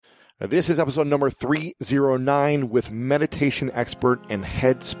This is episode number 309 with meditation expert and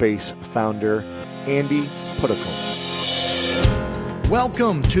Headspace founder, Andy Puddicombe.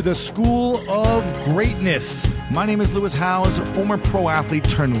 Welcome to the School of Greatness. My name is Lewis Howes, former pro athlete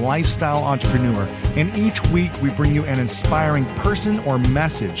turned lifestyle entrepreneur. And each week we bring you an inspiring person or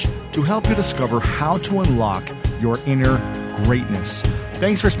message to help you discover how to unlock your inner greatness.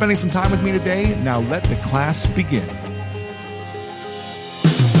 Thanks for spending some time with me today. Now let the class begin.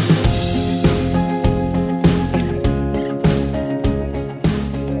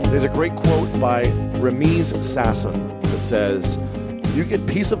 There's a great quote by Ramiz Sasson that says, "You get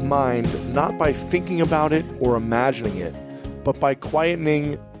peace of mind not by thinking about it or imagining it, but by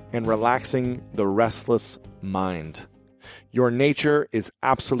quietening and relaxing the restless mind. Your nature is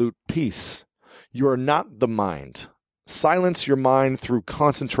absolute peace. You are not the mind. Silence your mind through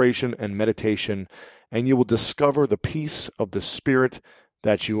concentration and meditation, and you will discover the peace of the spirit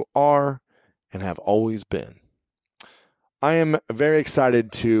that you are and have always been." I am very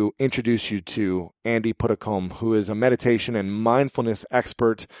excited to introduce you to Andy Puddicombe, who is a meditation and mindfulness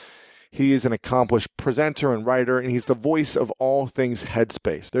expert. He is an accomplished presenter and writer, and he's the voice of all things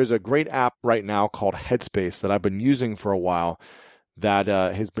Headspace. There's a great app right now called Headspace that I've been using for a while that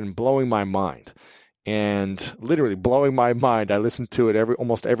has been blowing my mind. And literally blowing my mind. I listen to it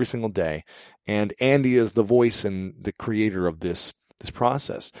almost every single day. And Andy is the voice and the creator of this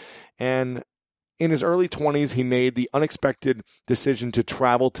process. And in his early 20s, he made the unexpected decision to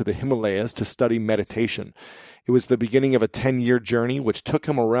travel to the Himalayas to study meditation. It was the beginning of a 10-year journey, which took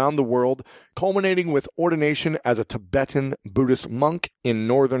him around the world, culminating with ordination as a Tibetan Buddhist monk in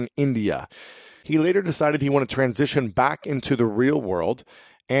northern India. He later decided he wanted to transition back into the real world,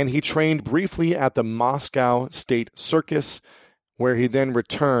 and he trained briefly at the Moscow State Circus, where he then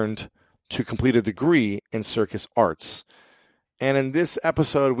returned to complete a degree in circus arts. And in this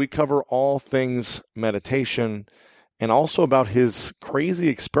episode, we cover all things meditation and also about his crazy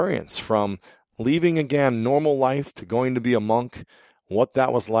experience from leaving, again, normal life to going to be a monk, what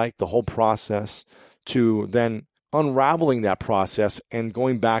that was like, the whole process, to then unraveling that process and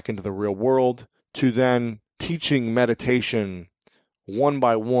going back into the real world, to then teaching meditation one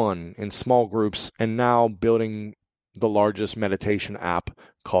by one in small groups, and now building the largest meditation app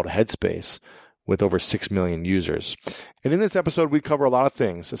called Headspace, with over 6 million users. And in this episode, we cover a lot of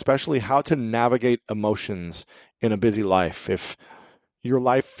things, especially how to navigate emotions in a busy life. If your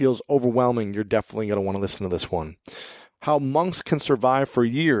life feels overwhelming, you're definitely going to want to listen to this one. How monks can survive for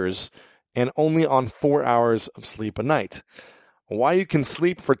years and only on 4 hours of sleep a night. Why you can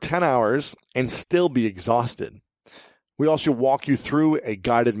sleep for 10 hours and still be exhausted. We also walk you through a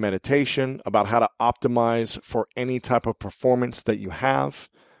guided meditation about how to optimize for any type of performance that you have.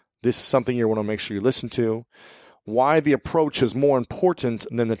 This is something you want to make sure you listen to. Why the approach is more important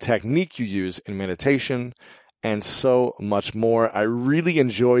than the technique you use in meditation, and so much more. I really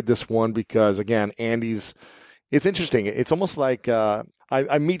enjoyed this one because, again, it's interesting. It's almost like I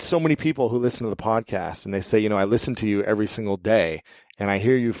meet so many people who listen to the podcast, and they say, I listen to you every single day, and I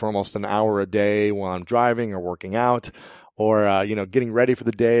hear you for almost an hour a day while I'm driving or working out or, getting ready for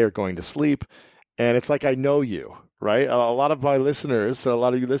the day or going to sleep. And it's like I know you. Right? A lot of my listeners, a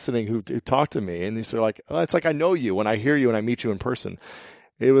lot of you listening who talk to me, and these are like, oh, it's like I know you when I hear you and I meet you in person.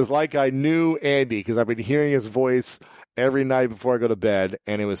 It was like I knew Andy because I've been hearing his voice every night before I go to bed,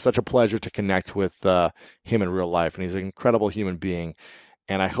 and it was such a pleasure to connect with him in real life. And he's an incredible human being,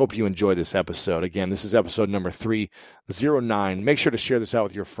 and I hope you enjoy this episode. Again, this is episode number 309. Make sure to share this out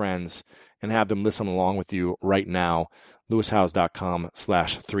with your friends and have them listen along with you right now.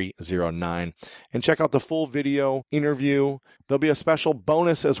 lewishowes.com/309. And check out the full video interview. There'll be a special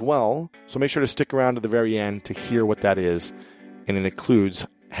bonus as well, so make sure to stick around to the very end to hear what that is, and it includes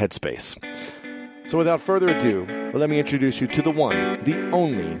Headspace. So without further ado, let me introduce you to the one, the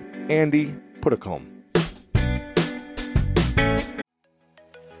only, Andy Puddicombe.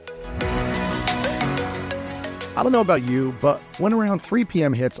 I don't know about you, but when around 3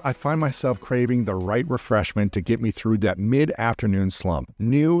 p.m. hits, I find myself craving the right refreshment to get me through that mid-afternoon slump.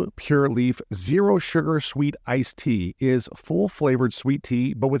 New Pure Leaf Zero Sugar Sweet Iced Tea is full-flavored sweet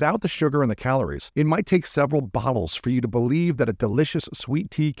tea, but without the sugar and the calories. It might take several bottles for you to believe that a delicious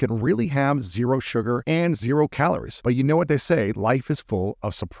sweet tea can really have zero sugar and 0 calories. But you know what they say, life is full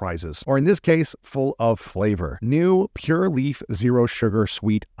of surprises. Or in this case, full of flavor. New Pure Leaf Zero Sugar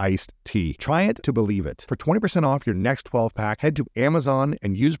Sweet Iced Tea. Try it to believe it. For 20% off your next 12-pack, head to Amazon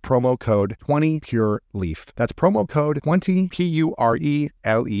and use promo code 20PureLeaf. That's promo code 20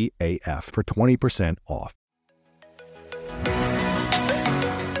 PURELEAF for 20% off.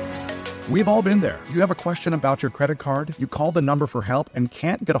 We've all been there. You have a question about your credit card, you call the number for help and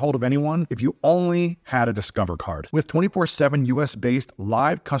can't get a hold of anyone if you only had a Discover card. With 24/7 US-based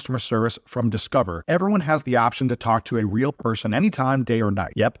live customer service from Discover, everyone has the option to talk to a real person anytime, day or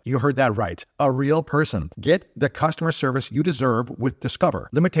night. Yep, you heard that right. A real person. Get the customer service you deserve with Discover.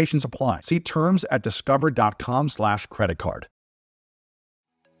 Limitations apply. See terms at discover.com/credit card.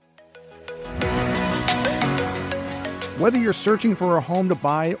 Whether you're searching for a home to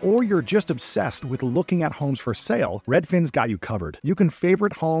buy or you're just obsessed with looking at homes for sale, Redfin's got you covered. You can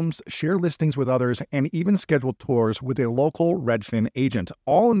favorite homes, share listings with others, and even schedule tours with a local Redfin agent,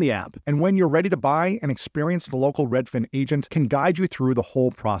 all in the app. And when you're ready to buy, an experienced local Redfin agent can guide you through the whole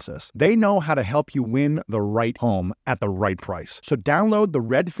process. They know how to help you win the right home at the right price. So download the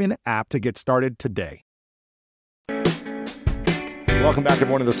Redfin app to get started today. Welcome back,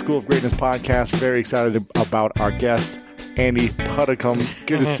 everyone, to the School of Greatness podcast. Very excited about our guest, Andy Puddicombe.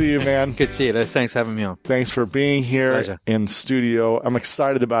 Good to see you, man. Good to see you, Les. Thanks for having me on. Thanks for being here. Pleasure. In studio. I'm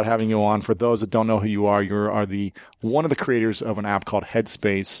excited about having you on. For those that don't know who you are one of the creators of an app called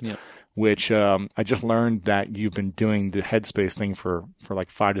Headspace, which I just learned that you've been doing the Headspace thing for like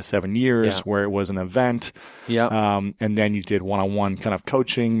 5 to 7 years, where it was an event. And then you did one-on-one kind of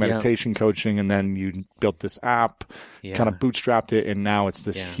coaching, meditation coaching, and then you built this app, kind of bootstrapped it, and now it's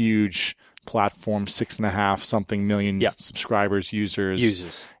this huge platform, 6.5 something million subscribers,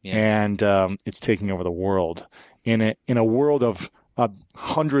 users. And it's taking over the world. In a world of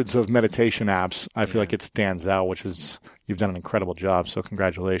hundreds of meditation apps, I feel like it stands out, which is, you've done an incredible job. So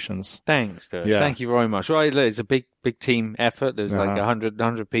congratulations. Thanks, dude. Thank you very much. Well, it's a big team effort. There's like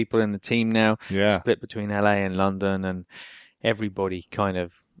 100 people in the team now, split between LA and London, and everybody kind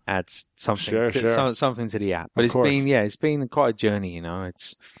of adds something, something to the app. But it's been quite a journey.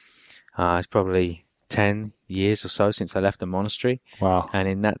 It's probably 10 years or so since I left the monastery. Wow. And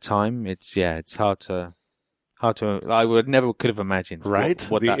in that time, it's hard to I could have imagined. Right?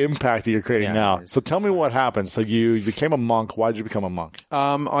 What the impact that you're creating now. So tell me what happened. So you became a monk. Why did you become a monk?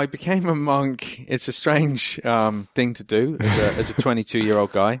 I became a monk. It's a strange thing to do as a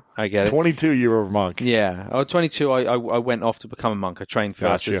 22-year-old guy. I get it. 22, you were a monk. Yeah. I was 22. I went off to become a monk. I trained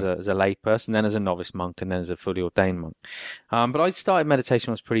first as a lay person, then as a novice monk, and then as a fully ordained monk. But I started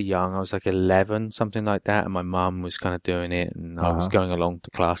meditation when I was pretty young. I was like 11, something like that, and my mum was kind of doing it, and I was going along to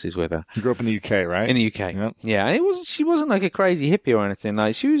classes with her. You grew up in the UK, right? In the UK. Yep. Yeah, and she wasn't like a crazy hippie or anything.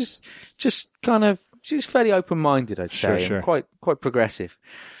 Like, she was just she was fairly open-minded, I'd say, and quite progressive,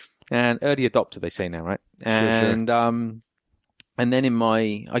 and early adopter, they say now, right? And and then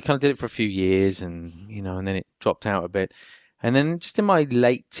I kind of did it for a few years, and and then it dropped out a bit, and then just in my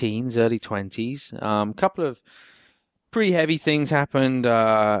late teens, early 20s, a couple of pretty heavy things happened.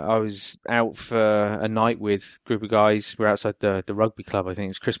 I was out for a night with a group of guys. We're outside the rugby club. I think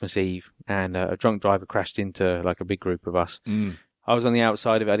it was Christmas Eve, and a drunk driver crashed into like a big group of us. I was on the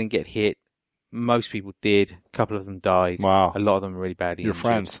outside of it. I didn't get hit. Most people did. A couple of them died. Wow. A lot of them were really badly Your injured.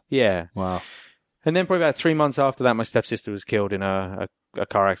 friends? Yeah. Wow. And then probably about 3 months after that, my stepsister was killed in a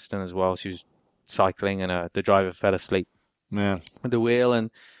car accident as well. She was cycling, and the driver fell asleep at the wheel.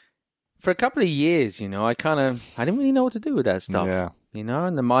 And for a couple of years, I didn't really know what to do with that stuff. Yeah.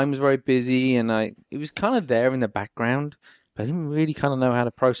 And the mind was very busy, and it was kind of there in the background, but I didn't really kind of know how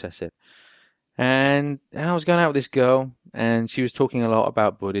to process it. And I was going out with this girl, and she was talking a lot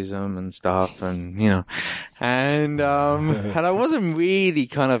about Buddhism and stuff, and and I wasn't really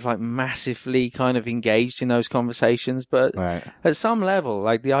kind of like massively kind of engaged in those conversations, but at some level,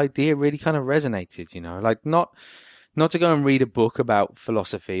 like, the idea really kind of resonated, like not to go and read a book about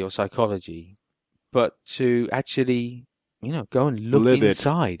philosophy or psychology, but to actually, go and look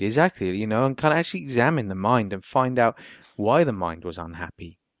inside. Exactly, and kind of actually examine the mind and find out why the mind was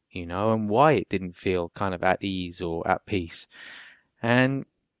unhappy, and why it didn't feel kind of at ease or at peace. And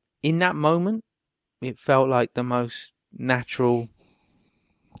in that moment, it felt like the most natural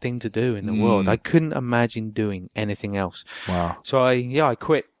thing to do in the world. I couldn't imagine doing anything else. Wow. So I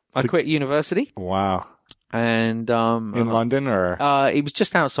quit. I quit university. Wow. And in London, or it was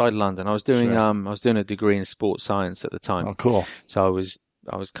just outside London. I was doing a degree in sports science at the time. Oh, cool. So I was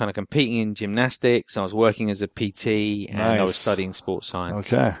kind of competing in gymnastics. I was working as a PT, and I was studying sports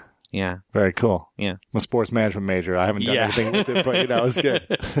science. Okay. Yeah. Very cool. Yeah. I'm a sports management major. I haven't done anything with it, but it's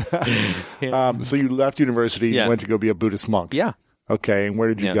good. So you left university, you went to go be a Buddhist monk. Yeah. Okay, and where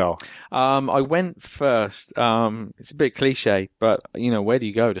did you go? I went first. It's a bit cliche, but where do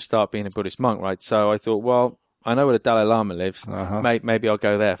you go to start being a Buddhist monk, right? So I thought, well, I know where the Dalai Lama lives. Maybe I'll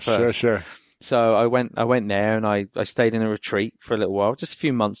go there first. Sure. So I went there and I stayed in a retreat for a little while, just a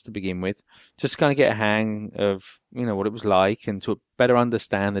few months to begin with, just to kind of get a hang of, what it was like and to better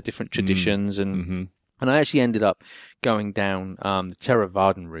understand the different traditions. And I actually ended up going down the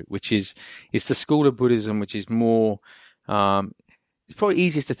Theravadan route, which it's the school of Buddhism, which is more, it's probably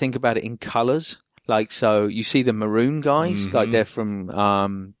easiest to think about it in colors. Like, so you see the maroon guys, like they're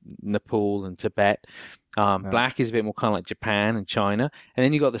from Nepal and Tibet. Black is a bit more kind of like Japan and China. And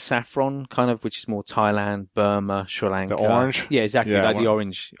then you got the saffron kind of, which is more Thailand, Burma, Sri Lanka. The orange? Yeah, exactly. Like the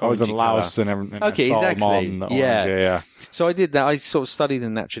orange. I was in Laos and everything. Okay, exactly. Yeah. So I did that. I sort of studied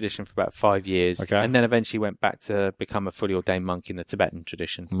in that tradition for about 5 years. Okay. And then eventually went back to become a fully ordained monk in the Tibetan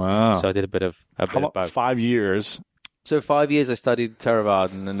tradition. Wow. So I did a bit of both. 5 years? So 5 years I studied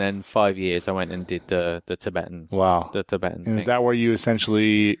Theravadan, and then 5 years I went and did the Tibetan. Wow. The Tibetan. And is that where you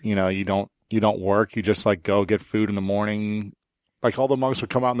essentially, you don't work, you just like go get food in the morning? Like all the monks would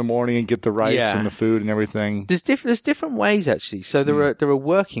come out in the morning and get the rice and the food and everything. There's different ways actually. So there are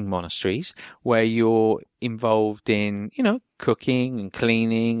working monasteries where you're involved in, cooking and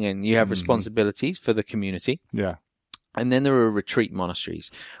cleaning, and you have responsibilities for the community. Yeah. And then there are retreat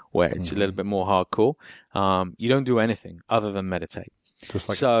monasteries where it's a little bit more hardcore. You don't do anything other than meditate. Just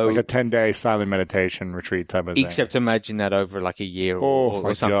like a 10-day silent meditation retreat type of thing. Except imagine that over like a year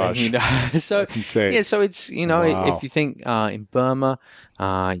or something. Gosh. So that's insane. Yeah, so it's if you think in Burma,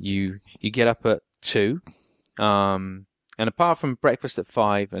 you get up at 2, and apart from breakfast at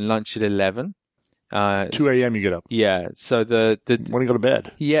 5 and lunch at 11. 2 a.m. you get up. Yeah. So when do you go to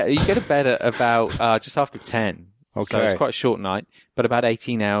bed? Yeah, you go to bed at about just after 10. Okay. So it's quite a short night, but about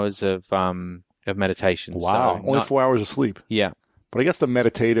 18 hours of meditation. Wow. So only 4 hours of sleep. Yeah. But I guess the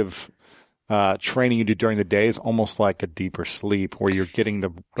meditative training you do during the day is almost like a deeper sleep where you're getting the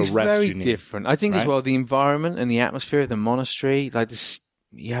rest you need. It's very different. I think as well, the environment and the atmosphere of the monastery, like this,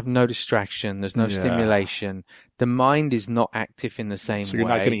 you have no distraction. There's no stimulation. The mind is not active in the same way. So you're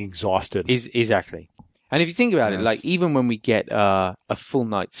not getting exhausted. Exactly. And if you think about it, like even when we get a full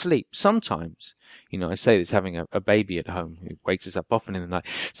night's sleep, sometimes, I say this having a baby at home who wakes us up often in the night.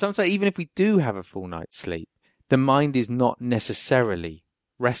 Sometimes even if we do have a full night's sleep, the mind is not necessarily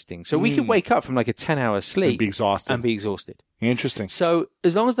resting. So we could wake up from like a 10-hour sleep and be exhausted. Interesting. So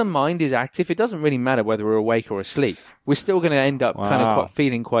as long as the mind is active, it doesn't really matter whether we're awake or asleep. We're still going to end up kind of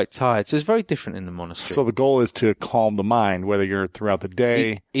feeling quite tired. So it's very different in the monastery. So the goal is to calm the mind, whether you're throughout the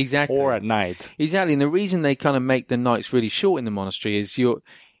day or at night. Exactly. And the reason they kind of make the nights really short in the monastery is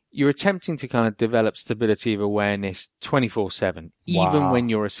you're attempting to kind of develop stability of awareness 24/7, even when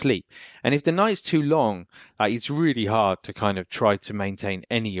you're asleep. And if the night's too long, it's really hard to kind of try to maintain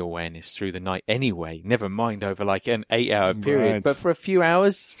any awareness through the night anyway, never mind over like an 8-hour period. Right. But for a few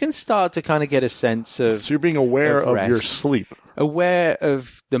hours, you can start to kind of get a sense of... So you're being aware of your sleep. Aware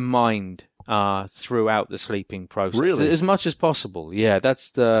of the mind throughout the sleeping process. Really? As much as possible. Yeah,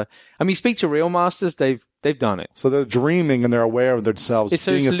 that's you speak to real masters, they've done it. So they're dreaming and they're aware of themselves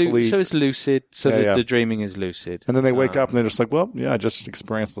being asleep. So it's lucid. So the dreaming is lucid. And then they wake up and they're just like, well, yeah, I just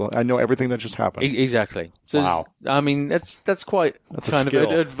experienced I know everything that just happened. Exactly. So wow. That's quite kind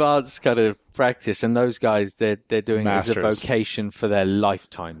of an advanced kind of practice. And those guys, they're doing Masters. It as a vocation for their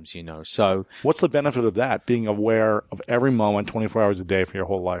lifetimes, So what's the benefit of that? Being aware of every moment, 24 hours a day for your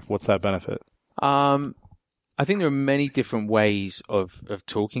whole life. What's that benefit? I think there are many different ways of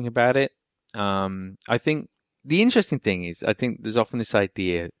talking about it. I think the interesting thing is, I think there's often this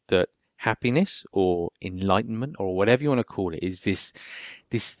idea that happiness or enlightenment or whatever you want to call it is this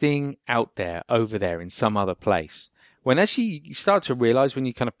thing out there, over there in some other place. When actually you start to realize when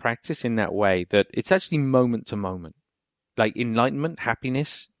you kind of practice in that way that it's actually moment to moment. Like enlightenment,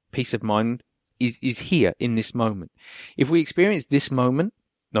 happiness, peace of mind is here in this moment. If we experience this moment,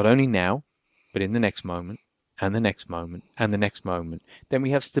 not only now, but in the next moment, and the next moment, and the next moment, then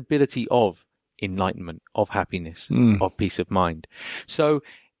we have stability of enlightenment, of happiness, of peace of mind. So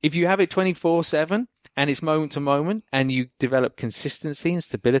if you have it 24/7 and it's moment to moment and you develop consistency and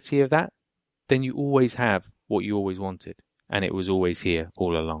stability of that, then you always have what you always wanted. And it was always here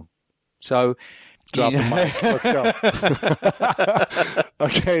all along. So drop the mic. Let's go.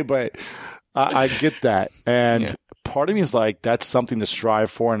 Okay, but I get that. And part of me is like, that's something to strive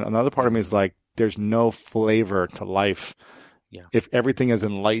for. And another part of me is like, there's no flavor to life if everything is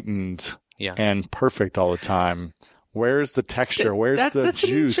enlightened and perfect all the time. Where's the texture? Where's the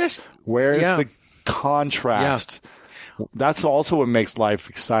juice? Where's the contrast? That's also what makes life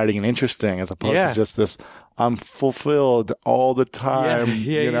exciting and interesting, as opposed to just this, I'm fulfilled all the time,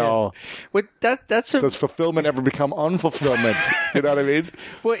 you know. Well, does fulfillment ever become unfulfillment? You know what I mean?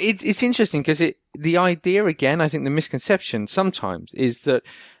 Well, it's interesting because the idea, again, I think the misconception sometimes is that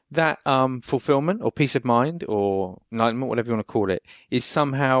that fulfillment or peace of mind or enlightenment, whatever you want to call it, is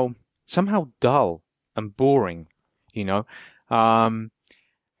somehow dull and boring, you know, and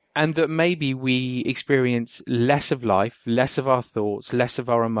that maybe we experience less of life, less of our thoughts, less of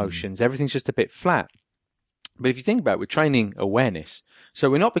our emotions. Everything's just a bit flat. But if you think about it, we're training awareness. So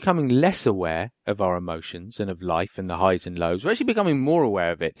we're not becoming less aware of our emotions and of life and the highs and lows. We're actually becoming more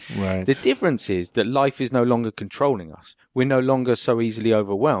aware of it. Right. The difference is that life is no longer controlling us. We're no longer so easily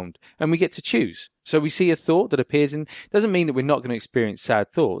overwhelmed, and we get to choose. So we see a thought that appears in, doesn't mean that we're not going to experience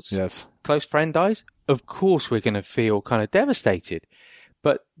sad thoughts. Yes. Close friend dies. Of course we're going to feel kind of devastated.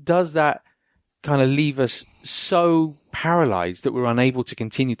 But does that kind of leave us so paralyzed that we're unable to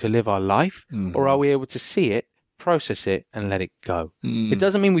continue to live our life? Mm-hmm. Or are we able to see it, process it, and let it go? It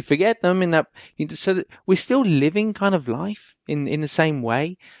doesn't mean we forget them so that we're still living kind of life in the same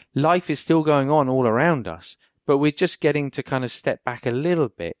way. Life is still going on all around us, but we're just getting to kind of step back a little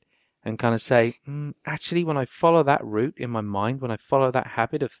bit and kind of say, actually, when I follow that route in my mind, when I follow that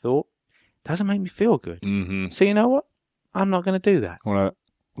habit of thought, it doesn't make me feel good. Mm-hmm. So you know what? I'm not going to do that. I want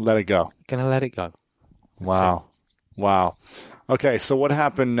to let it go. Going to let it go. Wow. Wow. Okay, so what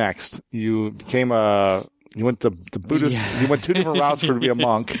happened next? You went to Buddhist. Yeah. You went 2 different routes to be a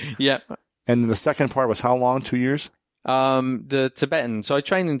monk. Yeah. And the second part was how long? 2 years? The Tibetan. So I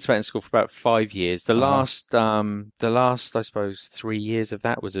trained in Tibetan school for about 5 years. The last, I suppose, 3 years of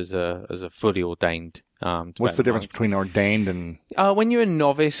that was as a fully ordained. Tibetan What's the difference monk. between ordained and? When you're a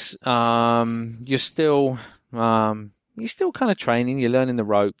novice, you're still kind of training. You're learning the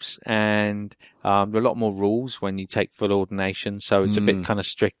ropes, and there are a lot more rules when you take full ordination. So it's a bit kind of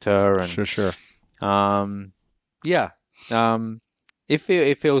stricter. And, Sure. It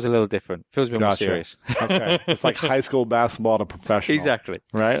feels a little different. It feels a bit more serious. Okay. It's like high school basketball to professional. Exactly.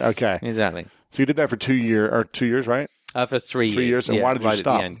 Right? Okay. Exactly. So you did that for 2 years, right? For 3 years. 3 years. And why did you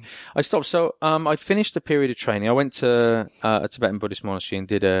stop? I stopped. So, I'd finished a period of training. I went to a Tibetan Buddhist monastery and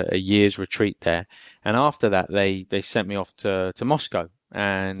did a year's retreat there. And after that, they sent me off to Moscow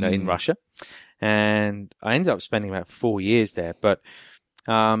and in Russia. And I ended up spending about 4 years there. But,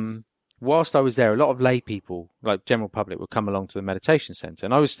 whilst I was there, a lot of lay people, like general public, would come along to the meditation center.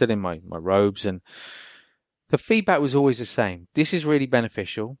 And I was still in my robes, and the feedback was always the same. This is really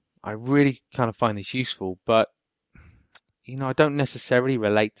beneficial. I really kind of find this useful, but, you know, I don't necessarily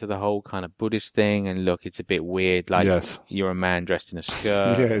relate to the whole kind of Buddhist thing. And look, it's a bit weird. Like, you're a man dressed in a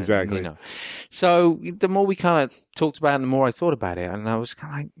skirt. Yeah, exactly. And, you know. So the more we kind of talked about it, the more I thought about it. And I was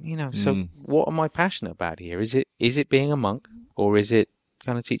kind of like, you know, so what am I passionate about here? Is it being a monk, or is it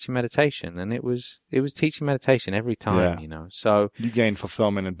kind of teaching meditation? And it was teaching meditation every time, you know. So you gain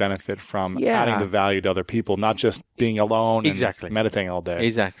fulfillment and benefit from adding the value to other people, not just being alone and meditating all day.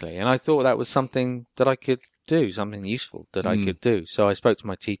 Exactly. And I thought that was something that I could do, something useful that I could do. So I spoke to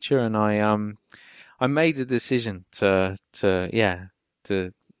my teacher, and I made the decision to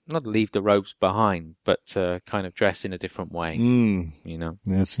not leave the robes behind, but to kind of dress in a different way. You know,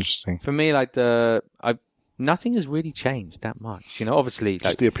 that's interesting. For me, like nothing has really changed that much, you know. Obviously,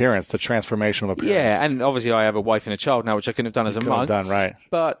 just the appearance, the transformation of appearance. Yeah, and obviously, I have a wife and a child now, which I couldn't have done as a monk. Done right,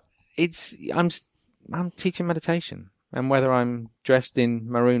 but I'm teaching meditation, and whether I'm dressed in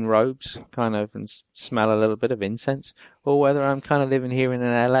maroon robes, kind of, and smell a little bit of incense, or whether I'm kind of living here in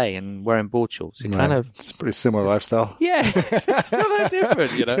LA and wearing board shorts, it's a pretty similar lifestyle. Yeah, it's not that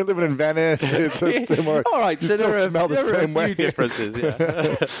different, you know. You're living in Venice, it's similar. All right, so there are a few differences.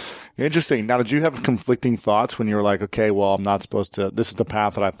 Yeah. Interesting. Now, did you have conflicting thoughts when you were like, okay, well, I'm not supposed to, this is the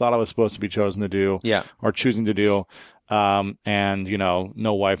path that I thought I was supposed to be chosen to do, or choosing to do, and, you know,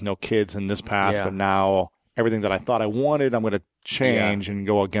 no wife, no kids in this path, but now everything that I thought I wanted, I'm going to change and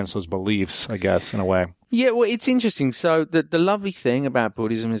go against those beliefs, I guess, in a way. Yeah, well, it's interesting. So the lovely thing about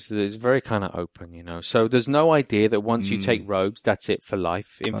Buddhism is that it's very kind of open, you know. So there's no idea that once you take robes, that's it for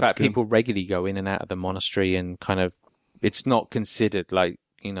life. In fact, people regularly go in and out of the monastery, and kind of, it's not considered like,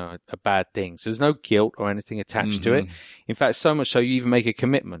 you know, a bad thing. So there's no guilt or anything attached to it. In fact, so much so you even make a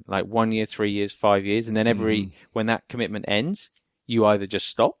commitment, like 1 year, 3 years, 5 years. And then when that commitment ends, you either just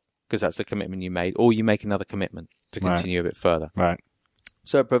stop, because that's the commitment you made, or you make another commitment to continue a bit further. Right.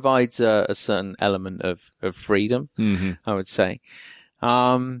 So it provides a certain element of freedom, I would say.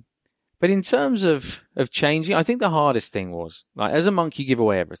 But in terms of changing, I think the hardest thing was, like, as a monk, you give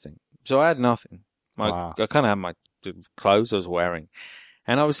away everything. So I had nothing. I kind of had my clothes I was wearing.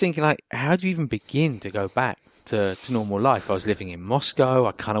 And I was thinking, like, how do you even begin to go back to normal life? I was living in Moscow.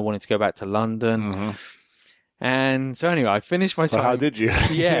 I kind of wanted to go back to London. And so anyway, I finished my time. Well, how did you?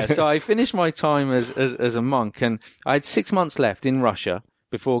 So I finished my time as a monk, and I had 6 months left in Russia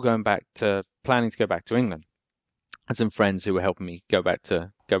before planning to go back to England. had some friends who were helping me go back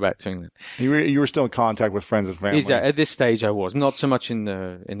to England. You were still in contact with friends and family. Exactly. At this stage, I was not so much in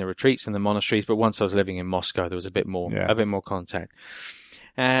the retreats and the monasteries, but once I was living in Moscow, there was a bit more contact.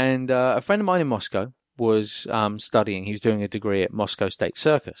 And a friend of mine in Moscow was studying. He was doing a degree at Moscow State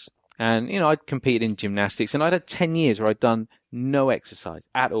Circus. And, I'd competed in gymnastics, and I'd had 10 years where I'd done no exercise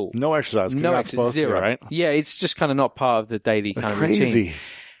at all. No exercise. No exercise. Zero. Right? Yeah, it's just kind of not part of the daily kind of crazy. routine.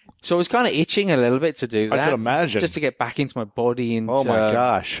 So I was kind of itching a little bit to do that. I could imagine. Just to get back into my body. And, oh, my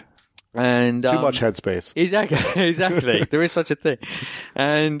gosh. And too much headspace. Exactly. There is such a thing.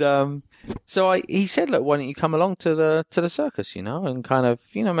 And so he said, look, why don't you come along to the circus, and kind of,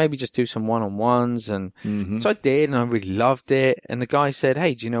 maybe just do some one-on-ones. And so I did, and I really loved it. And the guy said,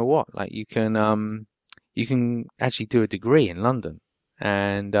 hey, do you know what? Like, you can actually do a degree in London.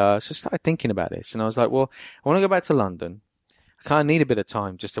 And so I started thinking about this. And I was like, well, I want to go back to London. I kind of need a bit of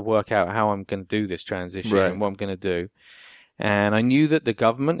time just to work out how I'm going to do this transition and what I'm going to do. And I knew that the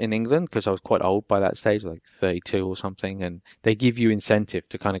government in England, because I was quite old by that stage, like 32 or something, and they give you incentive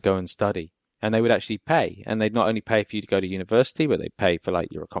to kind of go and study. And they would actually pay. And they'd not only pay for you to go to university, but they'd pay for like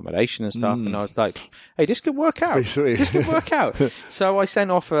your accommodation and stuff. And I was like, hey, this could work out. This could work out. So I sent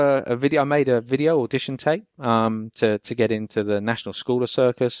off a video. I made a video audition tape to get into the National School of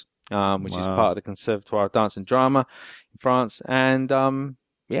Circus, which is part of the Conservatoire of Dance and Drama in France. And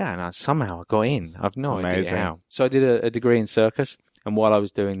and somehow I got in. I've no idea how. So I did a degree in circus, and while I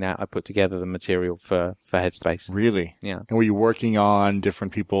was doing that, I put together the material for Headspace. Really? Yeah. And were you working on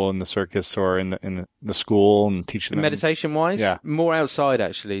different people in the circus or in the school and teaching them? Meditation-wise? Yeah. More outside,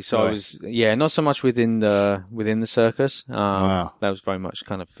 actually. So I was, not so much within the circus. That was very much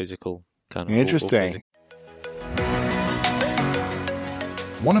kind of physical. Interesting.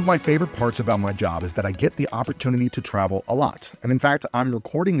 One of my favorite parts about my job is that I get the opportunity to travel a lot. And in fact, I'm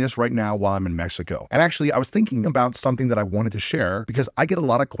recording this right now while I'm in Mexico. And actually, I was thinking about something that I wanted to share because I get a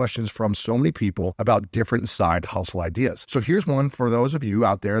lot of questions from so many people about different side hustle ideas. So here's one for those of you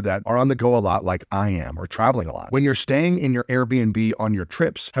out there that are on the go a lot like I am or traveling a lot. When you're staying in your Airbnb on your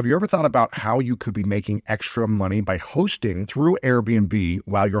trips, have you ever thought about how you could be making extra money by hosting through Airbnb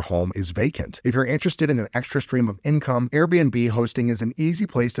while your home is vacant? If you're interested in an extra stream of income, Airbnb hosting is an easy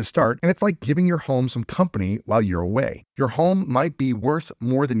place to start, and it's like giving your home some company while you're away. Your home might be worth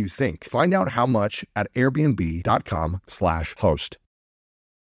more than you think. Find out how much at airbnb.com/host.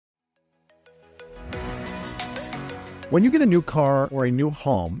 When you get a new car or a new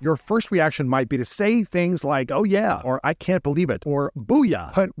home, your first reaction might be to say things like, oh yeah, or I can't believe it, or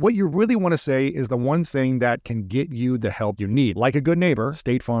booyah. But what you really want to say is the one thing that can get you the help you need. Like a good neighbor,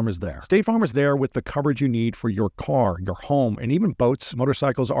 State Farm is there. State Farm is there with the coverage you need for your car, your home, and even boats,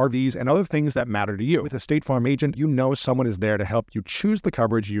 motorcycles, RVs, and other things that matter to you. With a State Farm agent, you know someone is there to help you choose the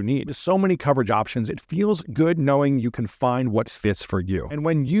coverage you need. With so many coverage options, it feels good knowing you can find what fits for you. And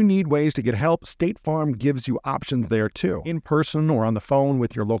when you need ways to get help, State Farm gives you options there too. In person or on the phone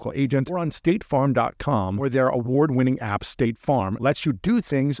with your local agent or on statefarm.com, where their award-winning app State Farm lets you do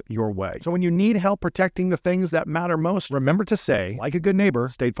things your way. So when you need help protecting the things that matter most, remember to say, like a good neighbor,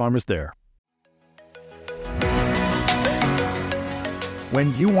 State Farm is there.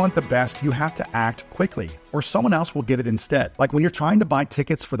 When you want the best, you have to act quickly, or someone else will get it instead. Like when you're trying to buy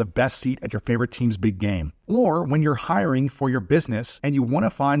tickets for the best seat at your favorite team's big game. Or when you're hiring for your business and you want to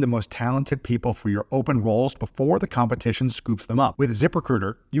find the most talented people for your open roles before the competition scoops them up. With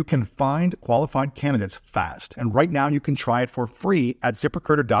ZipRecruiter, you can find qualified candidates fast. And right now you can try it for free at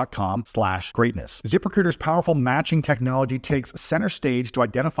ZipRecruiter.com/greatness. ZipRecruiter's powerful matching technology takes center stage to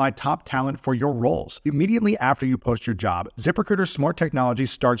identify top talent for your roles. Immediately after you post your job, ZipRecruiter's smart technology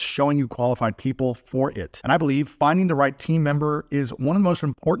starts showing you qualified people for it. And I believe finding the right team member is one of the most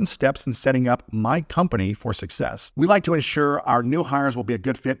important steps in setting up my company for success. We like to ensure our new hires will be a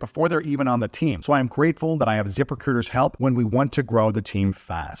good fit before they're even on the team. So I am grateful that I have ZipRecruiter's help when we want to grow the team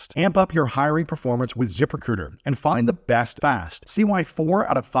fast. Amp up your hiring performance with ZipRecruiter and find the best fast. See why 4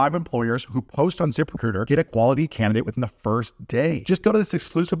 out of 5 employers who post on ZipRecruiter get a quality candidate within the first day. Just go to this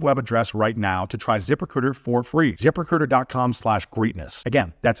exclusive web address right now to try ZipRecruiter for free. ZipRecruiter.com/greatness.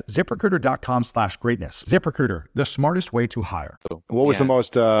 Again, that's ZipRecruiter.com/greatness. ZipRecruiter, the smartest way to hire. What was the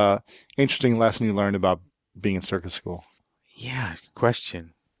most interesting lesson you learned about being in circus school? Yeah, good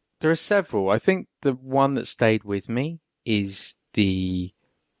question. There are several. I think the one that stayed with me is the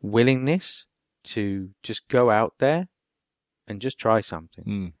willingness to just go out there and just try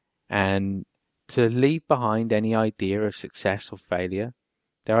something. And to leave behind any idea of success or failure.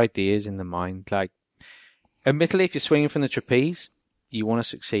 There are ideas in the mind. Like, admittedly, if you're swinging from the trapeze, you want to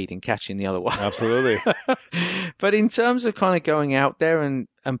succeed in catching the other one. Absolutely. But in terms of kind of going out there and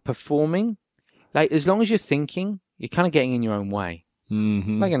performing, like, as long as you're thinking, you're kind of getting in your own way,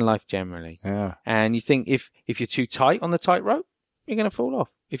 like in life generally. Yeah. And you think if you're too tight on the tightrope, you're going to fall off.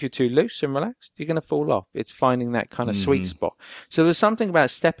 If you're too loose and relaxed, you're going to fall off. It's finding that kind of sweet spot. So there's something about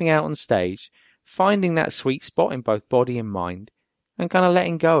stepping out on stage, finding that sweet spot in both body and mind, and kind of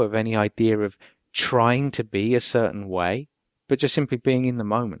letting go of any idea of trying to be a certain way, but just simply being in the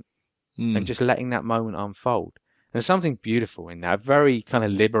moment and just letting that moment unfold. And there's something beautiful in that, very kind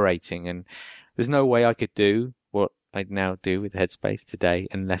of liberating. And there's no way I could do what I'd now do with Headspace today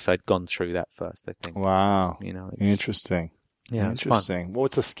unless I'd gone through that first, I think. Wow. You know, it's, Interesting. Yeah, interesting.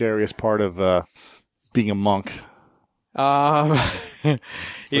 What's the scariest part of being a monk for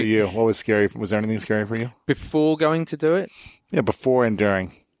you? What was scary? Was there anything scary for you before going to do it? Yeah, before and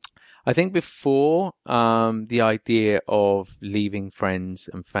during. I think before, the idea of leaving friends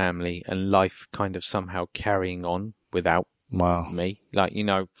and family and life kind of somehow carrying on without me. Like, you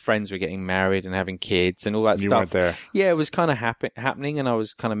know, friends were getting married and having kids and all that stuff. You weren't there. Yeah, it was kind of happening and I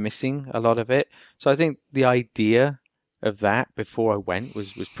was kind of missing a lot of it. So I think the idea of that before I went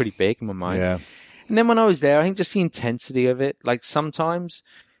was pretty big in my mind. Yeah. And then when I was there, I think just the intensity of it, like sometimes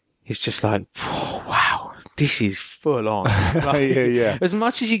it's just like, wow, this is full on. Like, yeah. As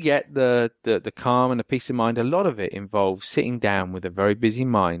much as you get the calm and the peace of mind, a lot of it involves sitting down with a very busy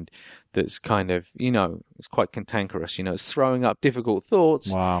mind that's kind of, you know, it's quite cantankerous, you know, it's throwing up difficult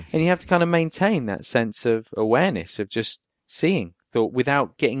thoughts. Wow. And you have to kind of maintain that sense of awareness of just seeing thought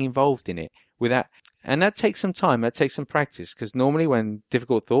without getting involved in it, and that takes some time, that takes some practice, because normally when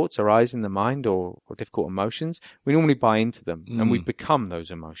difficult thoughts arise in the mind or difficult emotions, we normally buy into them and we become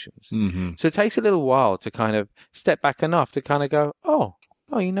those emotions. So it takes a little while to kind of step back enough to kind of go, oh,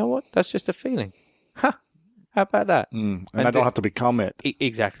 you know what? That's just a feeling. Huh. How about that? And I don't have to become it.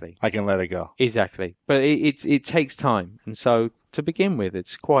 Exactly. I can let it go. Exactly. But it takes time. And so to begin with,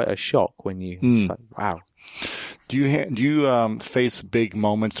 it's quite a shock when you, it's like, wow. Do you face big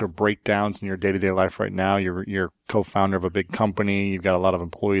moments or breakdowns in your day-to-day life right now? You're co-founder of a big company. You've got a lot of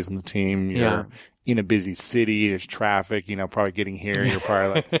employees on the team. You're in a busy city. There's traffic. You know, probably getting here. You're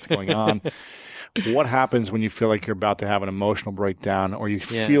probably like, what's going on? What happens when you feel like you're about to have an emotional breakdown, or you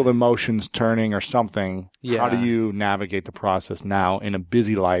feel the emotions turning or something? Yeah. How do you navigate the process now in a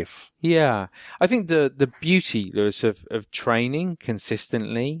busy life? Yeah, I think the beauty, Lewis, of training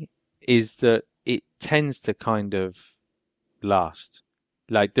consistently is that it tends to kind of last.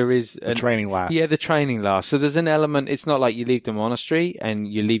 Like there is The training lasts. Yeah, the training lasts. So there's an element. It's not like you leave the monastery and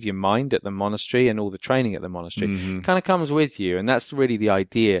you leave your mind at the monastery and all the training at the monastery. It kind of comes with you, and that's really the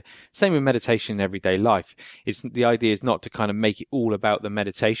idea. Same with meditation in everyday life. The idea is not to kind of make it all about the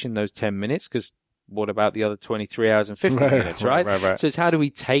meditation, those 10 minutes, because what about the other 23 hours and 50 minutes, right? Right. So it's how do we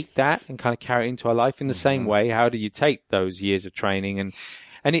take that and kind of carry it into our life in the same way? How do you take those years of training and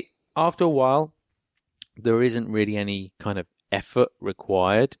it after a while, there isn't really any kind of effort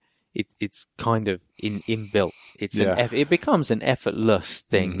required. It's kind of inbuilt. It becomes an effortless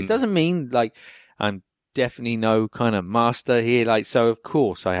thing. It doesn't mean like I'm definitely no kind of master here. Like, so of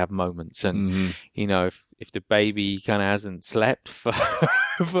course I have moments and, you know, if the baby kind of hasn't slept for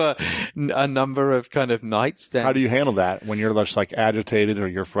a number of kind of nights, then how do you handle that when you're just like agitated or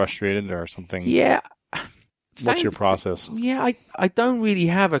you're frustrated or something? Yeah. What's your process? Yeah, I don't really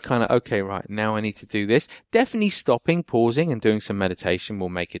have a kind of, okay, right, now I need to do this. Definitely stopping, pausing and doing some meditation will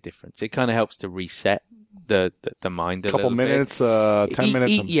make a difference. It kind of helps to reset the mind a couple little minutes, bit. 10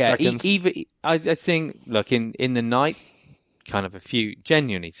 minutes, some seconds. I think, look, in the night, kind of a few,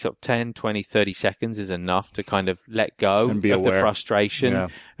 genuinely, sort of 10, 20, 30 seconds is enough to kind of let go of the frustration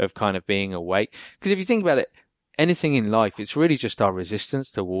of kind of being awake. Because if you think about it, anything in life, it's really just our resistance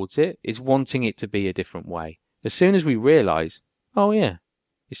towards it. It's wanting it to be a different way. As soon as we realize, oh yeah,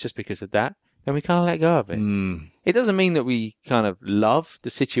 it's just because of that, then we kind of let go of it. It doesn't mean that we kind of love the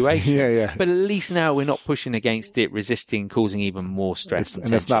situation. But at least now we're not pushing against it, resisting, causing even more stress.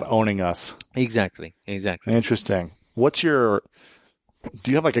 And it's not owning us. Exactly. Interesting. Do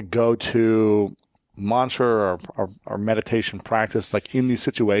you have like a go-to mantra or meditation practice like in these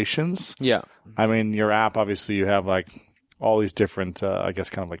situations? Yeah. I mean, your app, obviously you have like all these different, I guess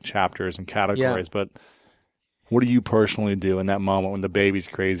kind of like chapters and categories, but what do you personally do in that moment when the baby's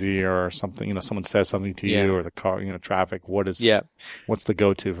crazy or something, you know, someone says something to you or the car, you know, traffic? What's the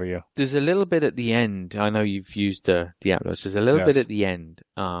go-to for you? There's a little bit at the end. I know you've used the app. There's a little bit at the end,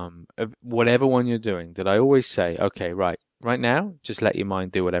 of whatever one you're doing that I always say, okay, right now, just let your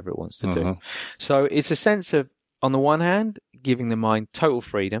mind do whatever it wants to do. So it's a sense of, on the one hand, giving the mind total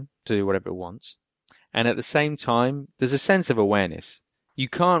freedom to do whatever it wants. And at the same time, there's a sense of awareness. You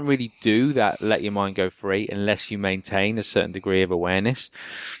can't really do that, let your mind go free, unless you maintain a certain degree of awareness.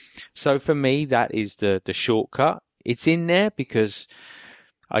 So for me, that is the shortcut It's in there because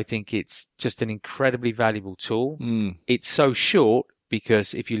I think it's just an incredibly valuable tool. It's so short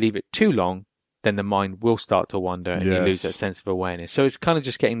because if you leave it too long, then the mind will start to wander and you lose that sense of awareness. So it's kind of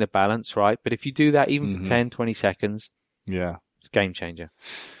just getting the balance right. But if you do that even for 10, 20 seconds, it's a game changer.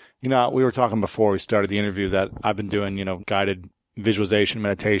 We were talking before we started the interview that I've been doing, guided visualization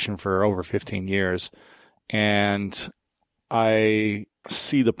meditation for over 15 years. And I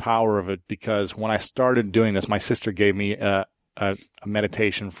see the power of it because when I started doing this, my sister gave me a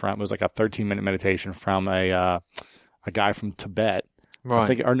meditation it was like a 13-minute meditation from a guy from Tibet. Right.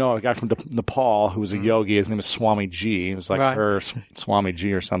 A guy from Nepal who was a yogi. His name is Swami G. It was like her Swami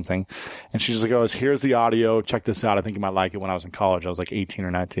G or something. And she just goes, here's the audio. Check this out. I think you might like it. When I was in college, I was like 18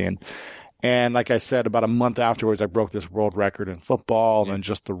 or 19. And like I said, about a month afterwards, I broke this world record in football. And then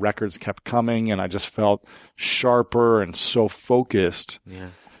just the records kept coming. And I just felt sharper and so focused. Yeah.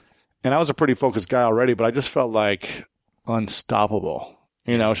 And I was a pretty focused guy already, but I just felt like unstoppable.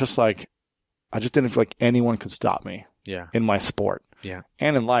 It's just like, I just didn't feel like anyone could stop me in my sport. Yeah.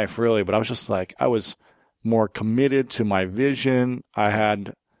 And in life, really. But I was just like, I was more committed to my vision. I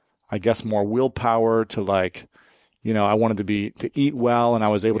had, I guess, more willpower to like, I wanted to eat well, and I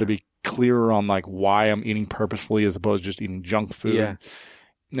was able to be clearer on like why I'm eating purposefully as opposed to just eating junk food. Yeah.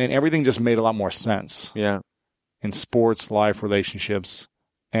 And everything just made a lot more sense. Yeah. In sports, life, relationships.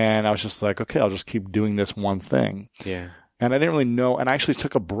 And I was just like, okay, I'll just keep doing this one thing. Yeah. And I didn't really know. And I actually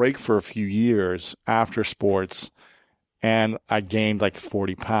took a break for a few years after sports. And I gained like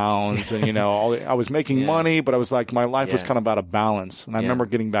 40 pounds and, I was making money, but I was like, my life was kind of out of balance. And I remember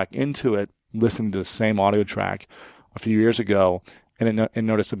getting back into it, listening to the same audio track a few years ago and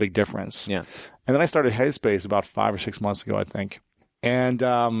noticed a big difference. Yeah. And then I started Headspace about 5 or 6 months ago, I think. And,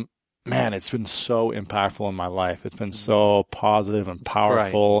 man, it's been so impactful in my life. It's been so positive and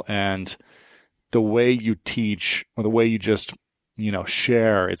powerful. Right. And the way you teach or the way you just,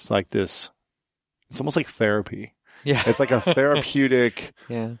 share, it's like this, it's almost like therapy. Yeah. It's like a therapeutic,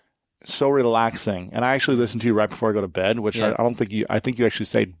 so relaxing. And I actually listen to you right before I go to bed, which I don't think I think you actually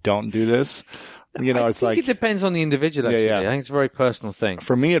say, don't do this. I think it depends on the individual, actually. I think it's a very personal thing.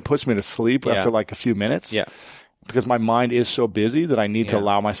 For me, it puts me to sleep after like a few minutes. Yeah. Because my mind is so busy that I need to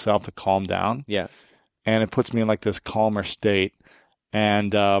allow myself to calm down. Yeah. And it puts me in like this calmer state.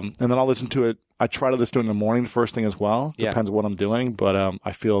 And then I'll listen to it. I try to listen to it in the morning, the first thing as well. Depends on what I'm doing. But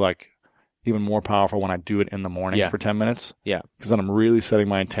I feel like even more powerful when I do it in the morning for 10 minutes. Yeah. Because then I'm really setting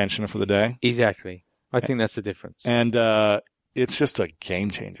my intention for the day. Exactly. I think that's the difference. And it's just a game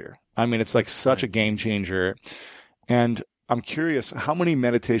changer. I mean, it's like such a game changer. And I'm curious, how many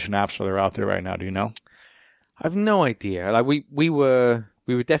meditation apps are there out there right now? Do you know? I have no idea. Like we were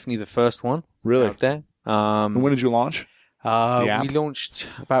definitely the first one out there. And when did you launch? We launched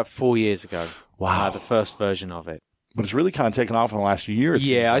about 4 years ago. Wow. The first version of it. But it's really kind of taken off in the last year.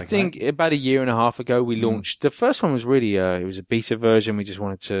 I think about a year and a half ago we launched. The first one was really it was a beta version. We just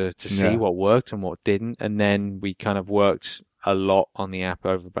wanted to see what worked and what didn't, and then we kind of worked a lot on the app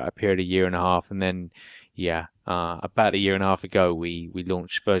over about a period of a year and a half, and then about a year and a half ago we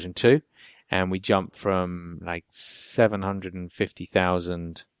launched version 2, and we jumped from like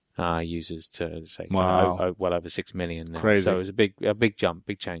 750,000 users to say well over 6 million now. Crazy. So it was a big jump,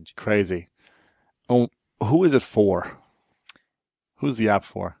 big change. Crazy. Oh. Who is it for? Who's the app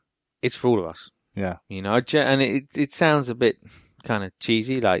for? It's for all of us. Yeah. And it sounds a bit kind of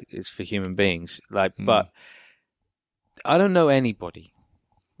cheesy, like it's for human beings. But I don't know anybody.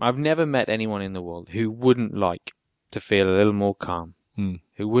 I've never met anyone in the world who wouldn't like to feel a little more calm,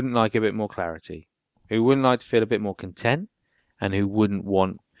 who wouldn't like a bit more clarity, who wouldn't like to feel a bit more content, and who wouldn't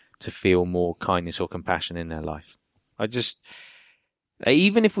want to feel more kindness or compassion in their life.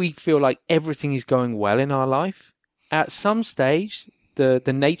 Even if we feel like everything is going well in our life, at some stage, the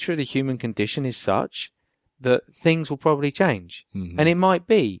nature of the human condition is such that things will probably change. Mm-hmm. And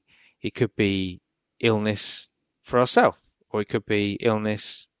it could be illness for ourselves, or it could be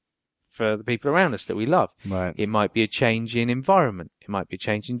illness for the people around us that we love. Right. It might be a change in environment. It might be a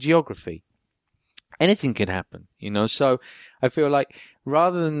change in geography. Anything can happen, So I feel like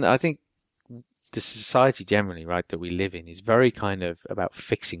I think the society generally, right, that we live in is very kind of about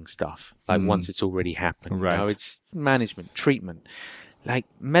fixing stuff. Like once it's already happened, right. It's management, treatment. Like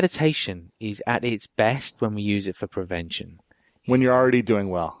meditation is at its best when we use it for prevention. When you're already doing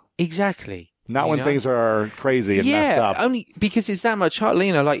well. Exactly. Not when things are crazy and messed up. Yeah, only because it's that much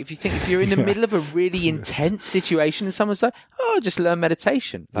harder. Like if you're in the middle of a really intense situation and someone's like, oh, just learn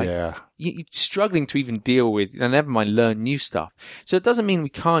meditation. Like, you're struggling to even deal with, and never mind learn new stuff. So it doesn't mean we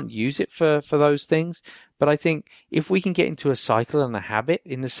can't use it for those things, But I think if we can get into a cycle and a habit,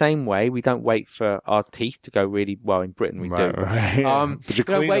 in the same way, we don't wait for our teeth to go really well. In Britain, we do. Right. But you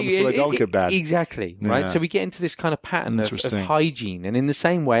clean them so they don't get bad. Exactly. Yeah. Right. So we get into this kind of pattern of hygiene, and in the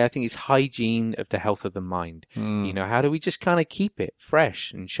same way, I think it's hygiene of the health of the mind. You know, how do we just kind of keep it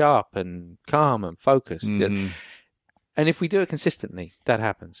fresh and sharp and calm and focused? And if we do it consistently, that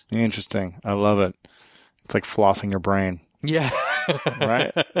happens. Interesting. I love it. It's like flossing your brain. Yeah.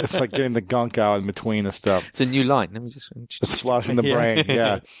 Right? It's like getting the gunk out in between the stuff. It's a new line. Let me just... It's flossing the brain.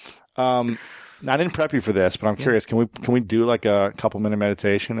 Yeah. I didn't prep you for this, but I'm curious. Can we do like a couple-minute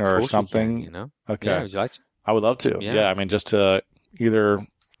meditation or something? We can, you know? Okay. Yeah, would you like to? I would love to. Yeah. I mean, just to either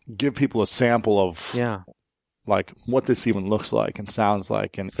give people a sample of like what this even looks like and sounds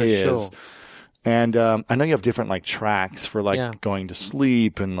like and For is. sure. And I know you have different like tracks for like going to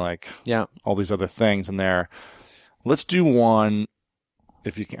sleep and like all these other things in there. Let's do one,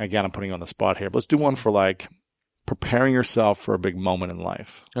 if you can, again, I'm putting you on the spot here, but let's do one for like preparing yourself for a big moment in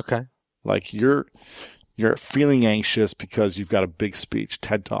life. Okay. Like you're feeling anxious because you've got a big speech,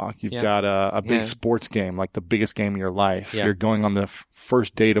 TED Talk. You've got a big sports game, like the biggest game of your life. Yeah. You're going on the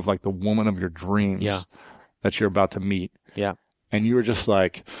first date of like the woman of your dreams that you're about to meet. Yeah. And you were just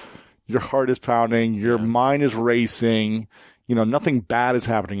like, your heart is pounding, your mind is racing, you know, nothing bad is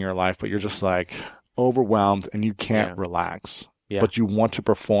happening in your life, but you're just like overwhelmed and you can't relax. Yeah. But you want to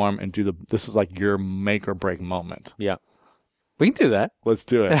perform and this is like your make or break moment. Yeah. We can do that. Let's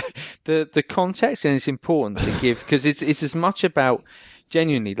do it. The context, and it's important to give, because it's as much about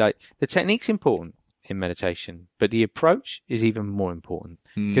genuinely, like the technique's important in meditation, but the approach is even more important.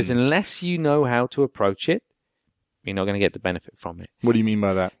 Because unless you know how to approach it, you're not going to get the benefit from it. What do you mean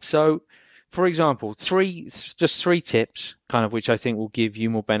by that? So, for example, just three tips, kind of, which I think will give you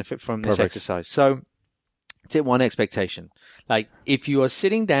more benefit from this exercise. So, tip one, expectation. Like, if you are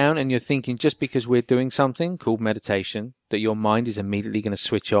sitting down and you're thinking just because we're doing something called meditation, that your mind is immediately going to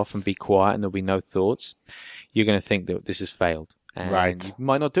switch off and be quiet and there'll be no thoughts, you're going to think that this has failed. And you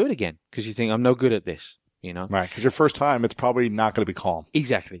might not do it again because you think, I'm no good at this, you know? Right, because your first time, it's probably not going to be calm.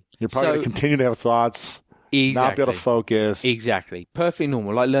 Exactly. You're probably going to continue to have thoughts. Exactly. Not be able to focus. Exactly. Perfectly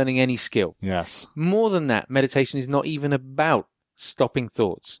normal, like learning any skill. Yes. More than that, meditation is not even about stopping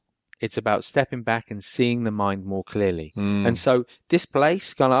thoughts. It's about stepping back and seeing the mind more clearly. And so this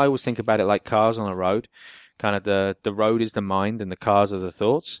place, kind of, I always think about it like cars on a road. Kind of the road is the mind and the cars are the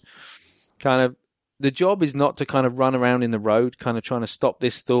thoughts. Kind of the job is not to kind of run around in the road, kind of trying to stop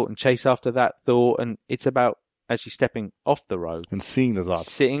this thought and chase after that thought. And it's about actually stepping off the road. And seeing the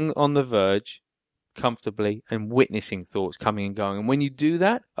thoughts. Sitting on the verge comfortably and witnessing thoughts coming and going. And when you do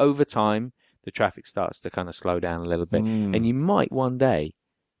that, over time, the traffic starts to kind of slow down a little bit. And you might one day,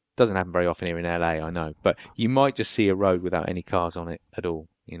 doesn't happen very often here in LA, I know, but you might just see a road without any cars on it at all,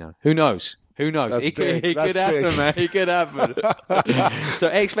 you know. Who knows? Who knows? It could happen, man. It could happen. So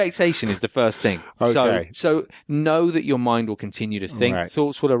expectation is the first thing. Okay. So know that your mind will continue to think. Right.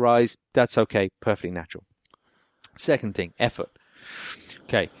 Thoughts will arise. That's okay. Perfectly natural. Second thing, effort.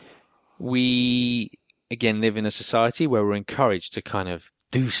 Okay. We, again, live in a society where we're encouraged to kind of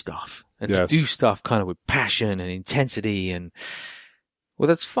do stuff and to do stuff kind of with passion and intensity. And, well,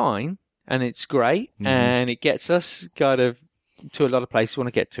 that's fine. And it's great. And it gets us kind of to a lot of places we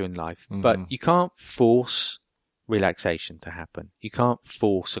want to get to in life. But you can't force relaxation to happen. You can't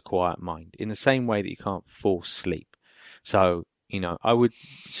force a quiet mind in the same way that you can't force sleep. So, you know, I would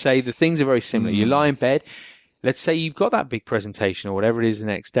say the things are very similar. You lie in bed. Let's say you've got that big presentation or whatever it is the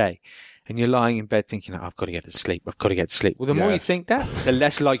next day, and you're lying in bed thinking, I've got to get to sleep. I've got to get to sleep. Well, the more you think that, the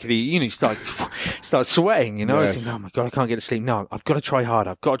less likely, you start sweating, you know, thinking, oh my God, I can't get to sleep. No, I've got to try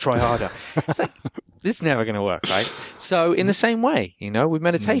harder. I've got to try harder. It's like, this is never going to work, right? So in the same way, you know, with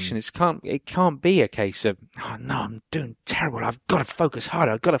meditation, it can't be a case of, oh no, I'm doing terrible. I've got to focus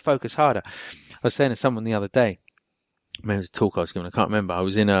harder. I've got to focus harder. I was saying to someone the other day, maybe it was a talk I was giving, I can't remember. I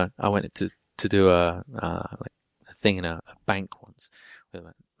went to do a thing in a bank once with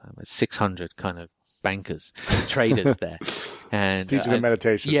 600 kind of bankers, traders there, and teaching them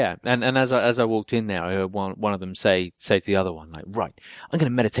meditation. Yeah, and as I walked in there, I heard one of them say to the other one, like, right, I'm going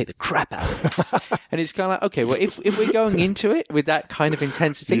to meditate the crap out of this. And it's kind of like, okay, well, if we're going into it with that kind of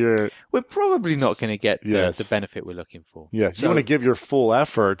intensity, we're probably not going to get the benefit we're looking for. Yes, so, you want to give your full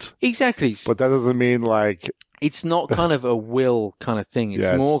effort. Exactly. But that doesn't mean like... It's not kind of a will kind of thing.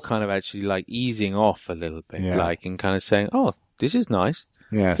 It's more kind of actually like easing off a little bit, like, and kind of saying, oh, this is nice.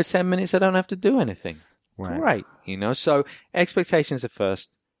 Yes. For 10 minutes, I don't have to do anything. Right. Great. You know, so expectations are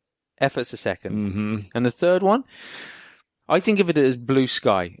first, efforts are second. And the third one, I think of it as blue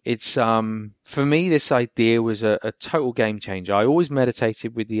sky. It's, for me, this idea was a total game changer. I always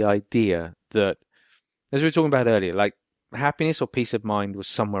meditated with the idea that as we were talking about earlier, like happiness or peace of mind was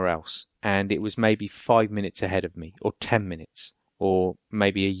somewhere else, and it was maybe 5 minutes ahead of me, or 10 minutes, or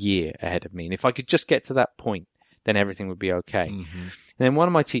maybe a year ahead of me. And if I could just get to that point, then everything would be okay. Mm-hmm. And then one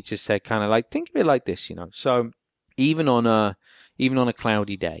of my teachers said, kind of like, think of it like this, you know. So even on a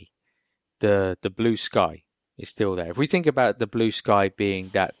cloudy day, the blue sky is still there. If we think about the blue sky being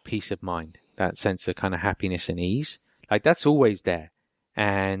that peace of mind, that sense of kind of happiness and ease, like that's always there.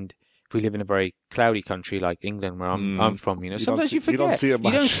 And if we live in a very cloudy country like England, where I'm from, you know, sometimes you forget. You don't see it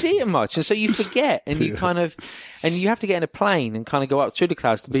much. You don't see it much, and so you forget, and you kind of, and you have to get in a plane and kind of go up through the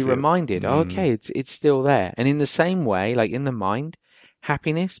clouds to be reminded. Oh, okay, it's still there. And in the same way, like in the mind,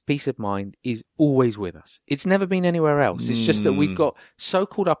 happiness, peace of mind is always with us. It's never been anywhere else. It's just that we've got so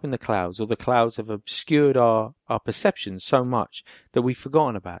caught up in the clouds, or the clouds have obscured our perceptions so much that we've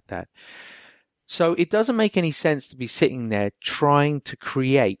forgotten about that. So it doesn't make any sense to be sitting there trying to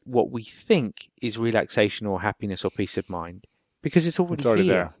create what we think is relaxation or happiness or peace of mind, because it's already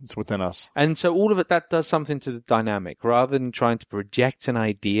here. There. It's within us. And so all of it, that does something to the dynamic. Rather than trying to project an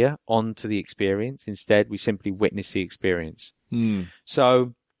idea onto the experience, instead we simply witness the experience.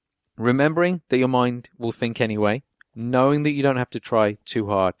 So remembering that your mind will think anyway, knowing that you don't have to try too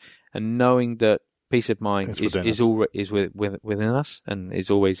hard, and knowing that peace of mind is within us and is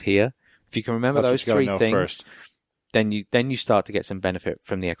always here. If you can remember those three things, first, then you start to get some benefit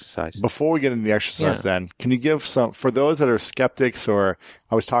from the exercise. Before we get into the exercise, then, can you give some, for those that are skeptics, or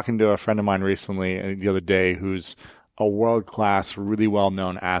I was talking to a friend of mine recently the other day who's a world-class, really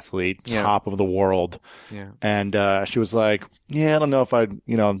well-known athlete, top of the world. Yeah. And she was like, I don't know if I'd,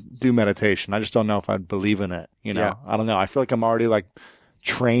 do meditation. I just don't know if I'd believe in it. I don't know. I feel like I'm already like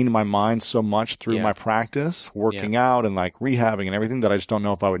trained my mind so much through my practice, working out and like rehabbing and everything, that I just don't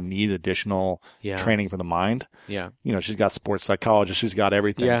know if I would need additional training for the mind. Yeah. She's got sports psychologist. She's got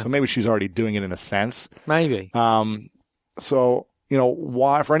everything. Yeah. So maybe she's already doing it in a sense. Maybe. So,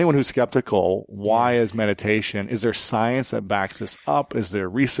 why, for anyone who's skeptical, why is meditation? Is there science that backs this up? Is there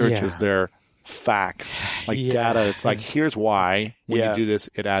research? Yeah. Is there facts, like data? It's like, here's why when you do this,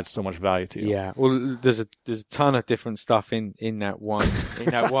 it adds so much value to you. Yeah. Well, there's a ton of different stuff in that one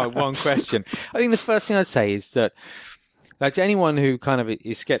one question. I think the first thing I'd say is that, like, to anyone who kind of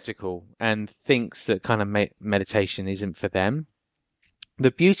is skeptical and thinks that kind of meditation isn't for them,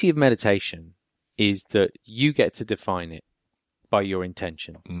 the beauty of meditation is that you get to define it by your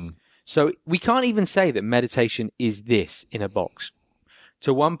intention. So we can't even say that meditation is this in a box.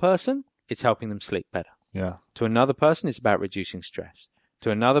 To one person, it's helping them sleep better. Yeah. To another person, it's about reducing stress.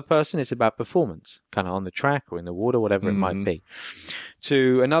 To another person, it's about performance, kind of on the track or in the water, whatever it might be.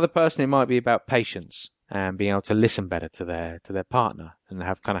 To another person, it might be about patience and being able to listen better to their partner and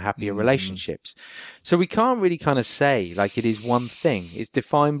have kind of happier relationships. So we can't really kind of say like it is one thing. It's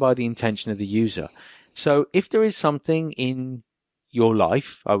defined by the intention of the user. So if there is something in your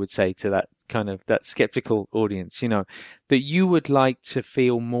life, I would say to that kind of that skeptical audience, that you would like to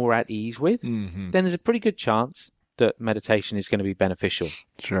feel more at ease with, then there's a pretty good chance that meditation is going to be beneficial.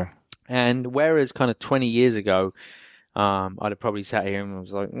 Sure. And whereas kind of 20 years ago, I'd have probably sat here and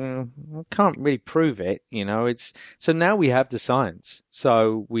was like, I can't really prove it, so now we have the science.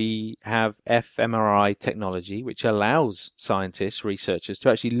 So we have fMRI technology, which allows scientists, researchers to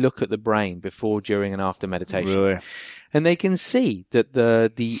actually look at the brain before, during, and after meditation. Really? And they can see that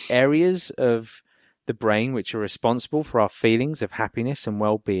the areas of the brain which are responsible for our feelings of happiness and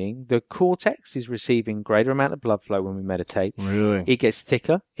well-being, the cortex is receiving greater amount of blood flow when we meditate. Really? It gets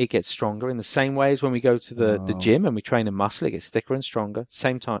thicker, it gets stronger, in the same way as when we go to the gym and we train a muscle, it gets thicker and stronger.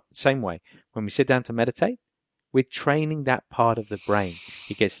 Same way. When we sit down to meditate, we're training that part of the brain.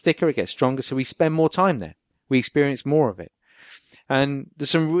 It gets thicker, it gets stronger, so we spend more time there. We experience more of it. And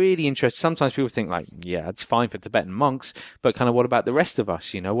there's some really interesting, sometimes people think like, yeah, it's fine for Tibetan monks, but kind of what about the rest of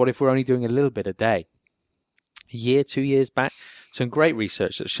us? What if we're only doing a little bit a day? A year, 2 years back, some great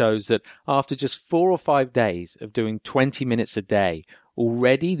research that shows that after just 4 or 5 days of doing 20 minutes a day,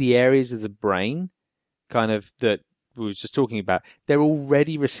 already the areas of the brain kind of that we were just talking about, they're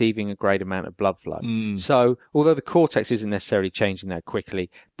already receiving a great amount of blood flow. So although the cortex isn't necessarily changing that quickly,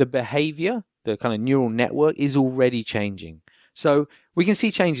 the behavior, the kind of neural network is already changing. So we can see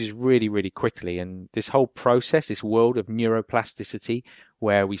changes really, really quickly. And this whole process, this world of neuroplasticity,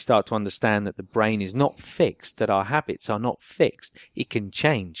 where we start to understand that the brain is not fixed, that our habits are not fixed. It can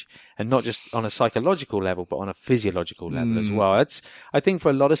change. And not just on a psychological level, but on a physiological level as well. I think for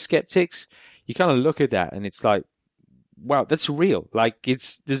a lot of skeptics, you kind of look at that and it's like, wow, that's real. Like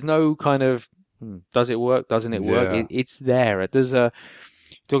there's no kind of, does it work? Doesn't it work? It's there. There's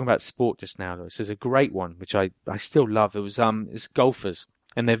talking about sport just now, Lewis, there's a great one which I still love. It was it's golfers,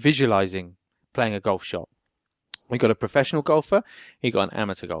 and they're visualizing playing a golf shot. You've got a professional golfer, you've got an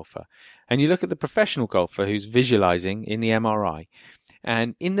amateur golfer. And you look at the professional golfer who's visualizing in the MRI,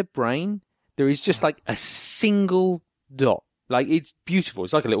 and in the brain, there is just like a single dot. Like, it's beautiful.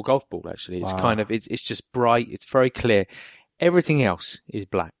 It's like a little golf ball, actually. It's it's just bright. It's very clear. Everything else is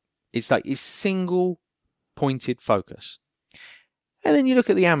black. It's like it's single pointed focus. And then you look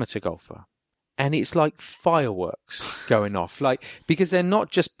at the amateur golfer, and it's like fireworks going off. Like, because they're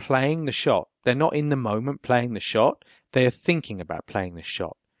not just playing the shot. They're not in the moment playing the shot. They are thinking about playing the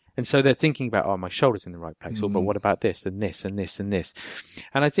shot. And so they're thinking about, oh, my shoulder's in the right place. Oh, but what about this and this and this and this?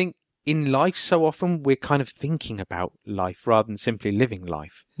 And I think in life, so often we're kind of thinking about life rather than simply living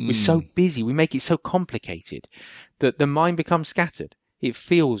life. We're so busy. We make it so complicated that the mind becomes scattered. It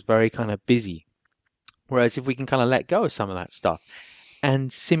feels very kind of busy. Whereas if we can kind of let go of some of that stuff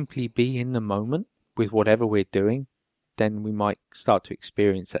and simply be in the moment with whatever we're doing, then we might start to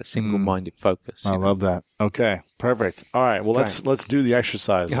experience that single-minded focus. I love that. Okay, perfect. All right, well, let's do the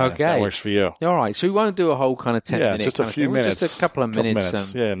exercise then, if that works for you. All right, so we won't do a whole kind of 10 minutes. Just a few minutes. Just a couple of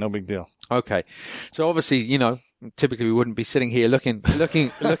minutes. Yeah, no big deal. Okay, so obviously, typically we wouldn't be sitting here looking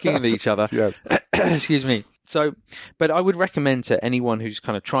at each other. Yes. Excuse me. So, but I would recommend to anyone who's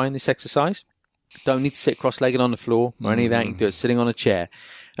kind of trying this exercise, don't need to sit cross-legged on the floor or any of that. You can do it sitting on a chair.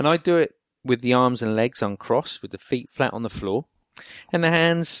 And I do it with the arms and legs uncrossed, with the feet flat on the floor, and the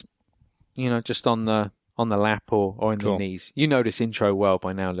hands, just on the lap or in the knees. You know this intro well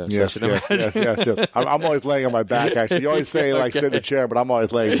by now, Lewis. Yes. I'm always laying on my back, actually. You always say, sit in the chair, but I'm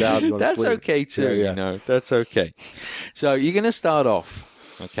always laying down. That's okay, too, That's okay. So you're going to start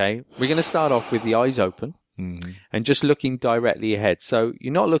off, okay? We're going to start off with the eyes open and just looking directly ahead. So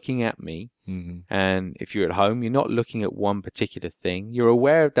you're not looking at me, and if you're at home, you're not looking at one particular thing. You're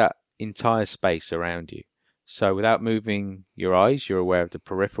aware of that entire space around you. So without moving your eyes, you're aware of the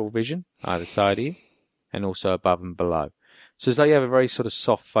peripheral vision either side of you and also above and below. So it's like you have a very sort of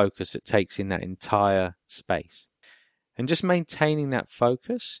soft focus that takes in that entire space. And just maintaining that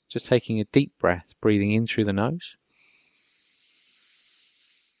focus, just taking a deep breath, breathing in through the nose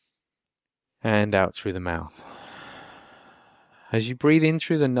and out through the mouth. As you breathe in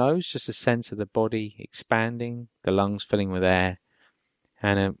through the nose, just a sense of the body expanding, the lungs filling with air.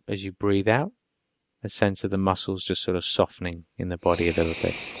 And as you breathe out, a sense of the muscles just sort of softening in the body a little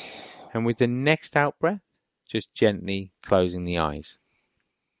bit. And with the next out breath, just gently closing the eyes.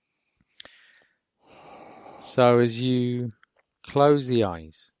 So as you close the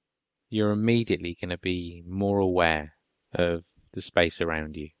eyes, you're immediately going to be more aware of the space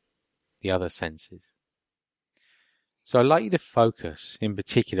around you, the other senses. So I'd like you to focus in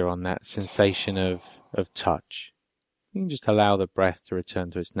particular on that sensation of touch. You can just allow the breath to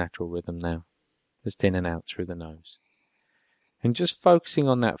return to its natural rhythm now, just in and out through the nose. And just focusing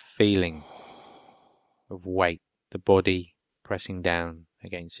on that feeling of weight, the body pressing down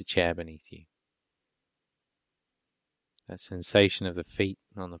against the chair beneath you. That sensation of the feet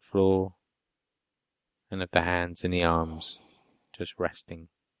on the floor and of the hands and the arms just resting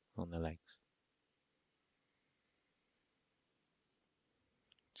on the legs.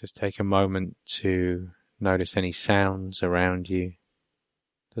 Just take a moment to notice any sounds around you.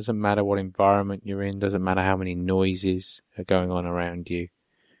 Doesn't matter what environment you're in, doesn't matter how many noises are going on around you.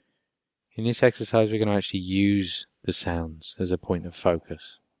 In this exercise, we're going to actually use the sounds as a point of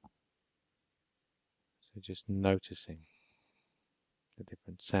focus. So just noticing the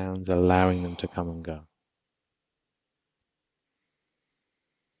different sounds, allowing them to come and go.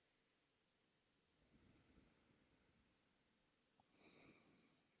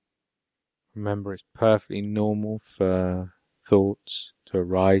 Remember, it's perfectly normal for thoughts to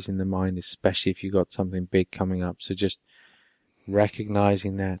arise in the mind, especially if you've got something big coming up. So just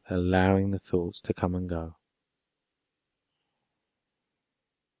recognizing that, allowing the thoughts to come and go.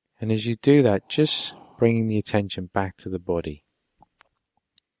 And as you do that, just bringing the attention back to the body.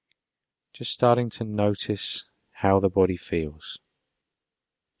 Just starting to notice how the body feels.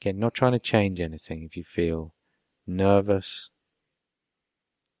 Again, not trying to change anything. If you feel nervous,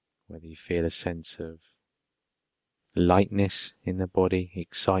 whether you feel a sense of lightness in the body,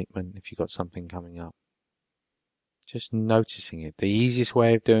 excitement if you've got something coming up. Just noticing it. The easiest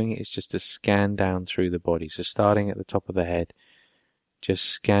way of doing it is just to scan down through the body. So starting at the top of the head, just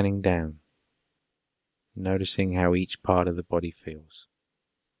scanning down, noticing how each part of the body feels.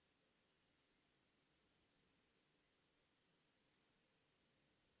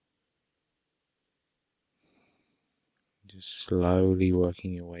 Just slowly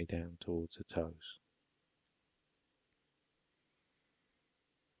working your way down towards the toes.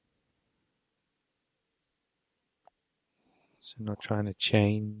 So not trying to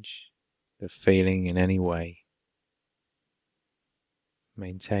change the feeling in any way.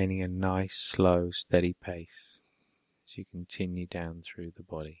 Maintaining a nice, slow, steady pace as you continue down through the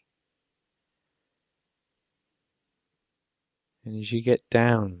body. And as you get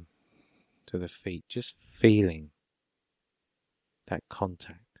down to the feet, just feeling that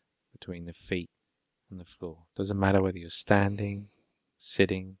contact between the feet and the floor. Doesn't matter whether you're standing,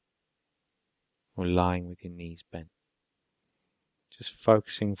 sitting, or lying with your knees bent. Just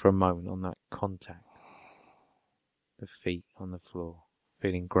focusing for a moment on that contact. The feet on the floor,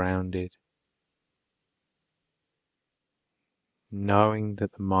 feeling grounded. Knowing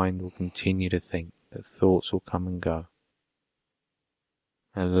that the mind will continue to think, that thoughts will come and go.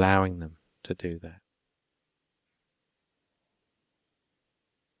 Allowing them to do that.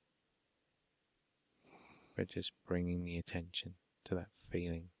 But just bringing the attention to that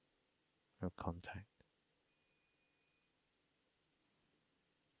feeling of contact.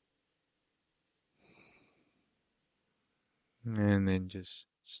 And then just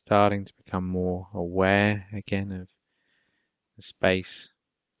starting to become more aware again of the space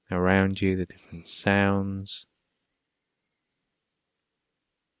around you, the different sounds.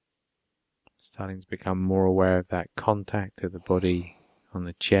 Starting to become more aware of that contact of the body on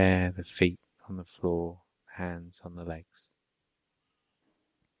the chair, the feet on the floor, hands on the legs.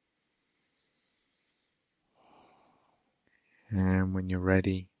 And when you're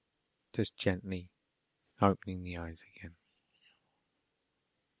ready, just gently opening the eyes again.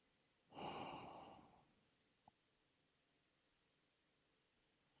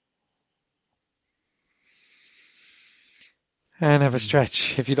 And have a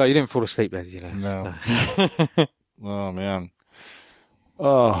stretch. If you like, you didn't fall asleep, as you know. No. Oh, man.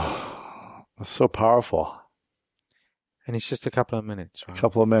 Oh, that's so powerful. And it's just a couple of minutes, right? A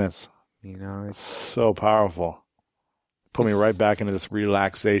couple of minutes. You know, It's so powerful. Put me right back into this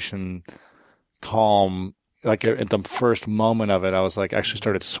relaxation, calm. Like at the first moment of it, I was like, actually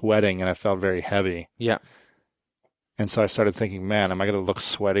started sweating and I felt very heavy. yeah. And so I started thinking, man, am I going to look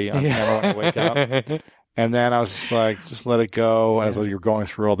sweaty on camera when I wake up? And then I was just like, just let it go. As you're going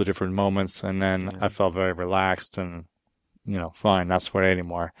through all the different moments. And then I felt very relaxed and, fine, not sweaty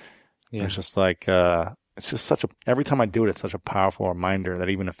anymore. Yeah. It's just like, it's just every time I do it, it's such a powerful reminder that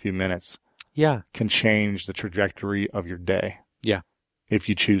even a few minutes can change the trajectory of your day. Yeah. If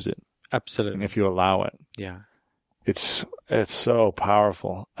you choose it. Absolutely. And if you allow it. Yeah. It's so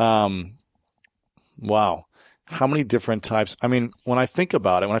powerful. Wow. How many different types? I mean, when I think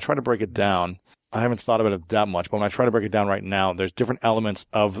about it, when I try to break it down, I haven't thought about it that much, but when I try to break it down right now, there's different elements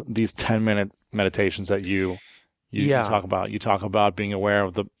of these 10-minute meditations that you talk about. You talk about being aware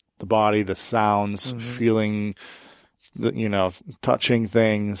of the body, the sounds, feeling, touching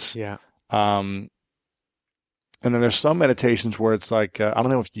things. Yeah. And then there's some meditations where it's like, I don't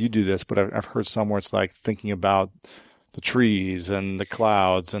know if you do this, but I've heard some where it's like thinking about the trees and the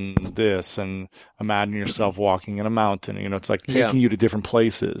clouds and this, and imagine yourself walking in a mountain. It's like taking you to different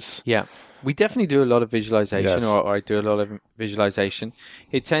places. Yeah. We definitely do a lot of visualization, Yes. or I do a lot of visualization.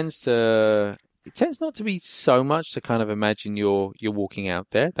 It tends not to be so much to kind of imagine you're walking out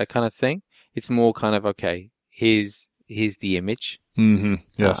there, that kind of thing. It's more kind of, okay, here's the image. Mm-hmm.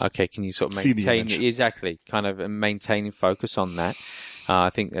 Yes. Okay, can you sort of See the maintain image. exactly, kind of maintaining focus on that? I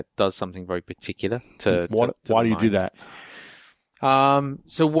think that does something very particular to. Why do you do that?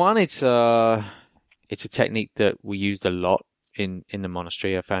 So one, it's a technique that we used a lot in the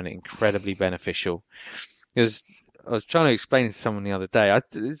monastery. I found it incredibly beneficial because I was trying to explain it to someone the other day.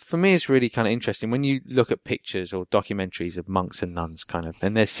 For me, it's really kind of interesting when you look at pictures or documentaries of monks and nuns, kind of,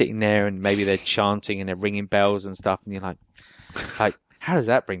 and they're sitting there and maybe they're chanting and they're ringing bells and stuff, and you're like, how does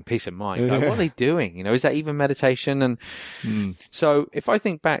that bring peace of mind? Like, what are they doing? Is that even meditation? And so if I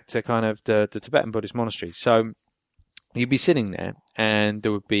think back to kind of the Tibetan Buddhist monastery, so you'd be sitting there and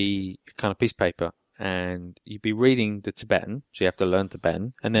there would be a kind of piece of paper and you'd be reading the Tibetan, so you have to learn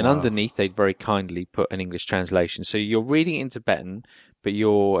Tibetan, and then underneath they'd very kindly put an English translation. So you're reading it in Tibetan, but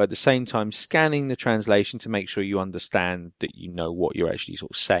you're at the same time scanning the translation to make sure you understand that you know what you're actually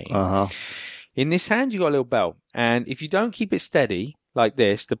sort of saying. In this hand, you got a little bell, and if you don't keep it steady like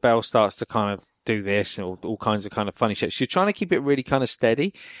this, the bell starts to kind of do this and all kinds of kind of funny shit. So you're trying to keep it really kind of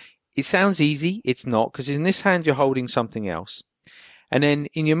steady. It sounds easy. It's not, because in this hand, you're holding something else. And then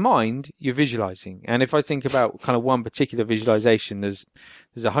in your mind, you're visualizing. And if I think about kind of one particular visualization, there's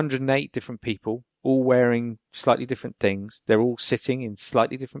 108 different people, all wearing slightly different things. They're all sitting in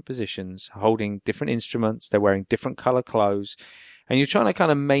slightly different positions, holding different instruments. They're wearing different color clothes. And you're trying to kind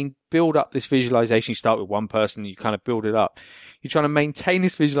of build up this visualization. You start with one person, you kind of build it up. You're trying to maintain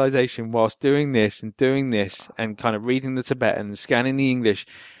this visualization whilst doing this and kind of reading the Tibetan and scanning the English.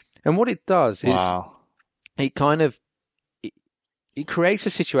 And what it does is Wow. it kind of it creates a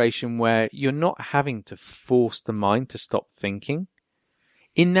situation where you're not having to force the mind to stop thinking.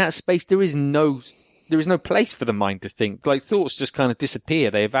 In that space, there is no place for the mind to think. Like thoughts just kind of disappear;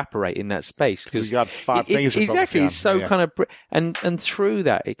 they evaporate in that space because you got 5 things. Exactly. It's so kind of and through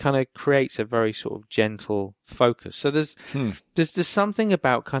that, it kind of creates a very sort of gentle focus. So there's something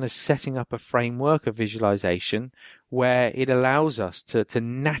about kind of setting up a framework of visualization where it allows us to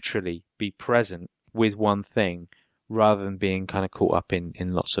naturally be present with one thing rather than being kind of caught up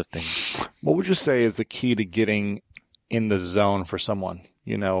in lots of things. What would you say is the key to getting in the zone for someone?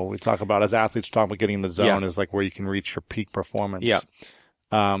 You know, we talk about, as athletes, we talk about getting in the zone is like where you can reach your peak performance. Yeah.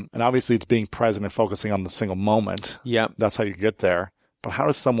 And obviously it's being present and focusing on the single moment. Yeah. That's how you get there. But how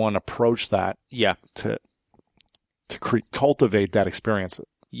does someone approach that? Yeah. To cultivate that experience?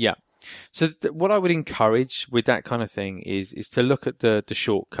 Yeah. So what I would encourage with that kind of thing is to look at the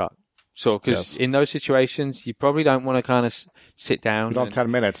shortcut. So, because in those situations, you probably don't want to kind of sit down. You don't have 10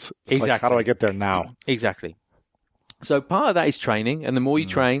 minutes. It's exactly. like, how do I get there now? Exactly. So part of that is training, and the more you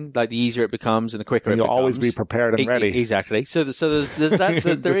train, like the easier it becomes, and the quicker it becomes. You'll always be prepared and ready. Exactly. So there's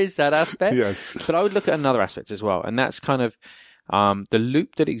that. There is that aspect. Yes. But I would look at another aspect as well, and that's kind of the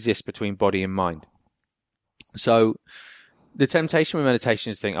loop that exists between body and mind. So the temptation with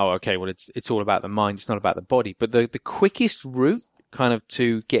meditation is to think, oh, okay, well, it's all about the mind, it's not about the body. But the quickest route kind of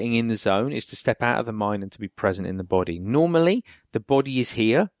to getting in the zone is to step out of the mind and to be present in the body. Normally, the body is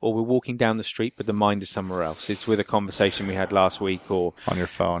here, or we're walking down the street, but the mind is somewhere else. It's with a conversation we had last week, or on your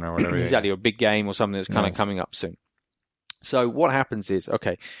phone, or whatever. Exactly, or a big game, or something that's kind of coming up soon. So what happens is,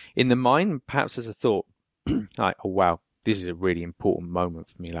 okay, in the mind, perhaps there's a thought, like, oh wow, this is a really important moment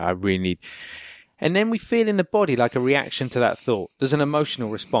for me. Like, I really need. And then we feel in the body like a reaction to that thought. There's an emotional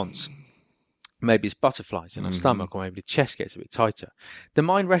response. Maybe it's butterflies in our stomach, or maybe the chest gets a bit tighter. The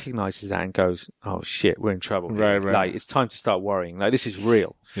mind recognizes that and goes, oh shit, we're in trouble. Right. Like, it's time to start worrying. Like, this is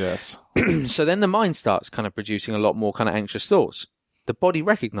real. Yes. So then the mind starts kind of producing a lot more kind of anxious thoughts. The body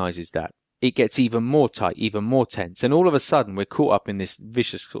recognizes that. It gets even more tight, even more tense. And all of a sudden, we're caught up in this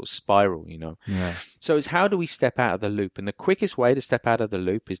vicious sort of spiral, you know. Yeah. So it's how do we step out of the loop? And the quickest way to step out of the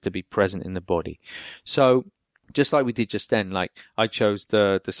loop is to be present in the body. So just like we did just then, like I chose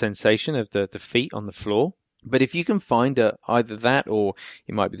the sensation of the feet on the floor. But if you can find either that, or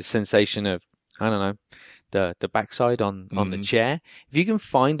it might be the sensation of, I don't know, the backside on the chair. If you can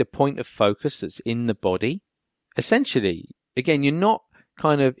find a point of focus that's in the body, essentially, again, you're not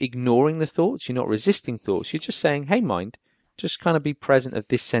kind of ignoring the thoughts. You're not resisting thoughts. You're just saying, hey, mind, just kind of be present of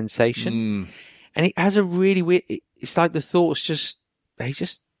this sensation. And it has a really weird, it's like the thoughts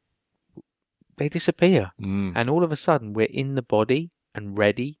they disappear. And all of a sudden, we're in the body and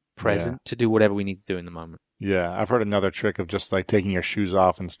ready, present to do whatever we need to do in the moment. Yeah. I've heard another trick of just like taking your shoes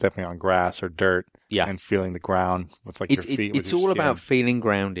off and stepping on grass or dirt and feeling the ground with like your feet. It's all about feeling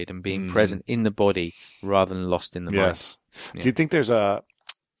grounded and being present in the body rather than lost in the mind. Yes. Yeah. Do you think there's a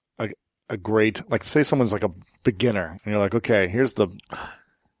great, like, say someone's like a beginner and you're like, okay, here's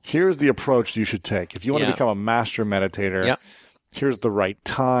the approach you should take. If you want to become a master meditator, here's the right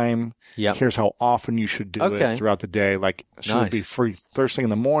time. Here's how often you should do it throughout the day. Like, should it be first thing in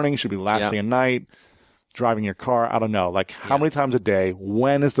the morning? Should it be last thing at night? Driving your car? I don't know. Like, how many times a day?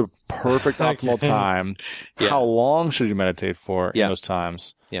 When is the perfect optimal time? How long should you meditate for in those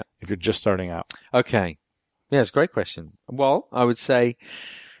times? If you're just starting out. Okay. Yeah, it's a great question. Well, I would say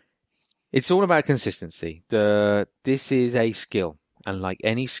it's all about consistency. This is a skill. And like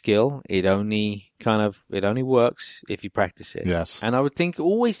any skill, it only works if you practice it. Yes. And I would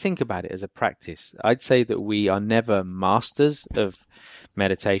always think about it as a practice. I'd say that we are never masters of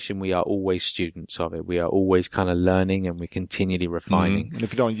meditation. We are always students of it. We are always kind of learning, and we're continually refining. And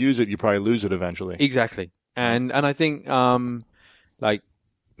if you don't use it, you probably lose it eventually. Exactly. And I think, like,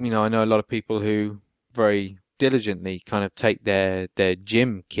 you know, I know a lot of people who very diligently kind of take their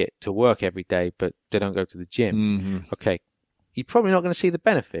gym kit to work every day, but they don't go to the gym. Okay. You're probably not going to see the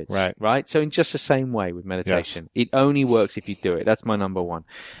benefits. Right. So in just the same way with meditation, it only works if you do it. That's my number one.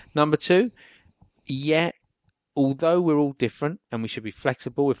 Number two, although we're all different and we should be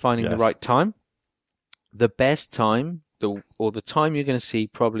flexible with finding the right time, the best time, or the time you're going to see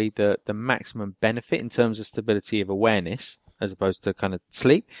probably the maximum benefit in terms of stability of awareness, as opposed to kind of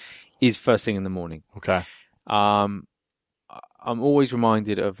sleep, is first thing in the morning. Okay. I'm always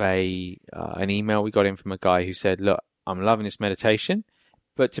reminded of an email we got in from a guy who said, look, I'm loving this meditation,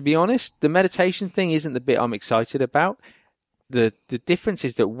 but to be honest, the meditation thing isn't the bit I'm excited about. the difference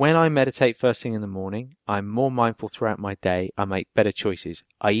is that when I meditate first thing in the morning, I'm more mindful throughout my day. I make better choices.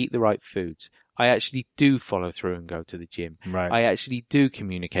 I eat the right foods. I actually do follow through and go to the gym. Right. I actually do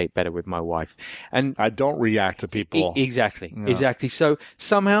communicate better with my wife. And I don't react to people. Exactly. Yeah. Exactly. So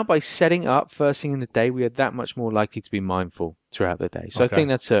somehow by setting up first thing in the day, we are that much more likely to be mindful throughout the day. So I think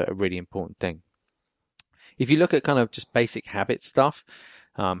that's a really important thing. If you look at kind of just basic habit stuff,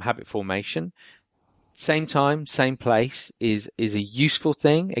 habit formation, same time, same place is a useful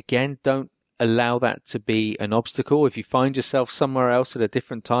thing. Again, don't allow that to be an obstacle. If you find yourself somewhere else at a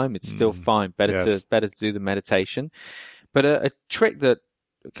different time, it's still fine. Better to do the meditation. But a trick that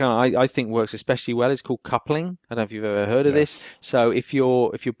I think works especially well is called coupling. I don't know if you've ever heard of this. So if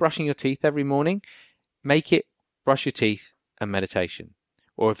you're brushing your teeth every morning, make it brush your teeth and meditation.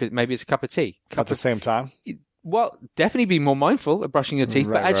 Or if maybe it's a cup of tea. At the same time? Well, definitely be more mindful of brushing your teeth,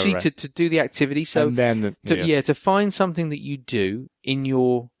 but actually to do the activity. So and then to find something that you do in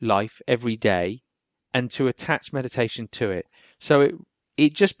your life every day and to attach meditation to it. So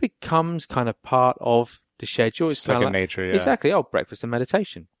it just becomes kind of part of the schedule. It's second kind of nature, yeah. Exactly. Oh, breakfast and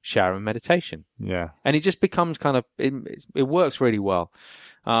meditation, shower and meditation. Yeah. And it just becomes kind of, it works really well.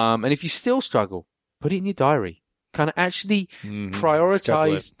 And if you still struggle, put it in your diary. Kind of actually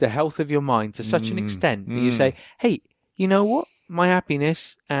prioritize the health of your mind to such an extent that you say, hey, you know what? My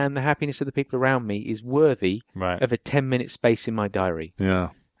happiness and the happiness of the people around me is worthy of a 10-minute space in my diary. Yeah.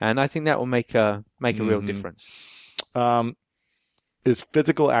 And I think that will make a real difference. Is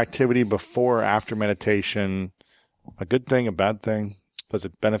physical activity before or after meditation a good thing, a bad thing? Does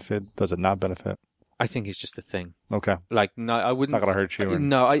it benefit? Does it not benefit? I think it's just a thing. Okay. Like, no, I wouldn't. It's not going to hurt you.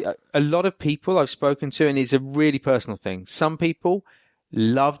 No, a lot of people I've spoken to, and it's a really personal thing. Some people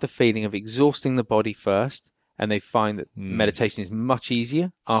love the feeling of exhausting the body first, and they find that meditation is much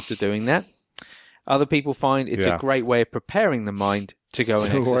easier after doing that. Other people find it's a great way of preparing the mind to go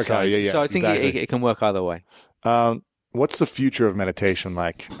and exercise. So I think it can work either way. What's the future of meditation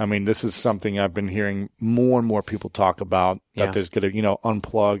like? I mean, this is something I've been hearing more and more people talk about, that there's going to,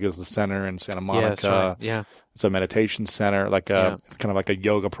 Unplug is the center in Santa Monica. Yeah, that's right. Yeah. It's a meditation center, it's kind of like a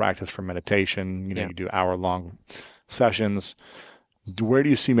yoga practice for meditation. You do hour-long sessions. Where do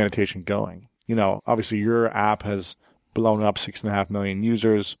you see meditation going? Obviously your app has blown up 6.5 million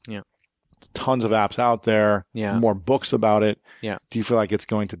users. Yeah. Tons of apps out there. Yeah. More books about it. Yeah. Do you feel like it's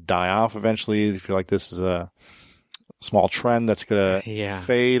going to die off eventually? Do you feel like this is a small trend that's going to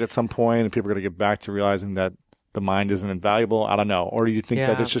fade at some point and people are going to get back to realizing that the mind isn't invaluable? I don't know. Or do you think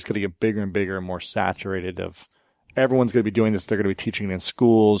that it's just going to get bigger and bigger and more saturated of everyone's going to be doing this? They're going to be teaching it in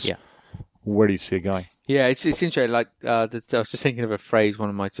schools. Yeah. Where do you see it going? Yeah, it's interesting. Like, I was just thinking of a phrase one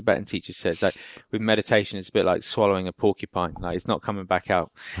of my Tibetan teachers said, like, with meditation, it's a bit like swallowing a porcupine. Like, it's not coming back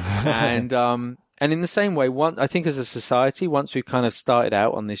out. And in the same way, I think as a society, once we've kind of started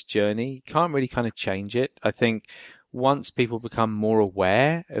out on this journey, you can't really kind of change it. I think once people become more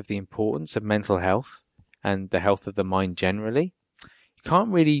aware of the importance of mental health and the health of the mind generally, you can't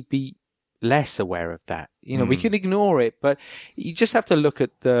really be less aware of that. We can ignore it, but you just have to look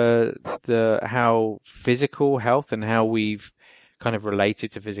at how physical health and how we've kind of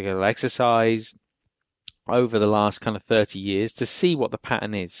related to physical exercise over the last kind of 30 years to see what the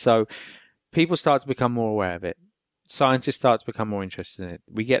pattern is. So people start to become more aware of it. Scientists start to become more interested in it.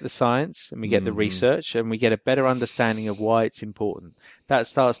 We get the science and we get the research and we get a better understanding of why it's important. That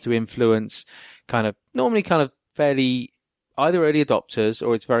starts to influence normally fairly either early adopters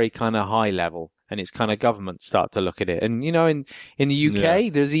or it's very kind of high level and it's kind of governments start to look at it. And, in the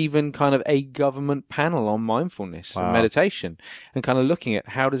UK, there's even kind of a government panel on mindfulness and meditation and kind of looking at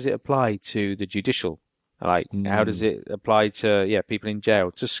how does it apply to the judicial? Like, how does it apply to, people in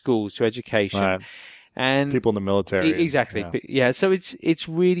jail, to schools, to education? Right. And people in the military. Exactly. Yeah. So it's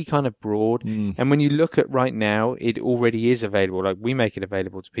really kind of broad. And when you look at right now, it already is available. Like, we make it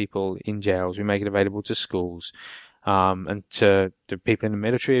available to people in jails. We make it available to schools. And to the people in the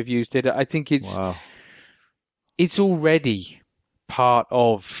military have used it. I think it's already part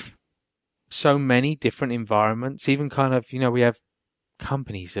of so many different environments, even kind of, we have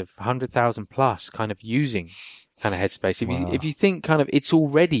companies of 100,000 plus kind of using kind of Headspace. If you think kind of it's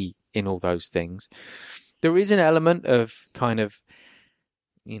already in all those things, there is an element of kind of,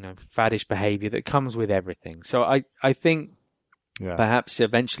 faddish behavior that comes with everything. So I think perhaps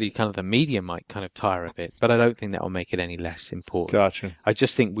eventually kind of the media might kind of tire of it, but I don't think that will make it any less important. Gotcha. I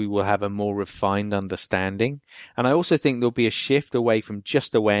just think we will have a more refined understanding. And I also think there'll be a shift away from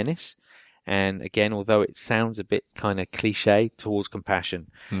just awareness. And again, although it sounds a bit kind of cliche, towards compassion.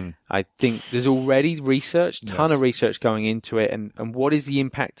 I think there's already ton of research going into it. And what is the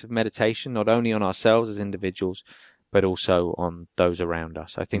impact of meditation, not only on ourselves as individuals, but also on those around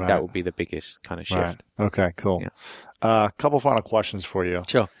us. I think that would be the biggest kind of shift. Right. Okay, cool. A couple final questions for you.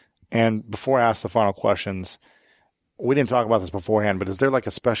 Sure. And before I ask the final questions, we didn't talk about this beforehand, but is there like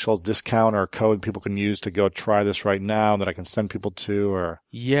a special discount or code people can use to go try this right now that I can send people to? Or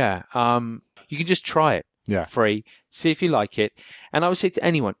Yeah. You can just try it. Yeah. Free. See if you like it. And I would say to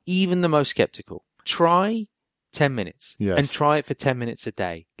anyone, even the most skeptical, try 10 minutes. Yes. And try it for 10 minutes a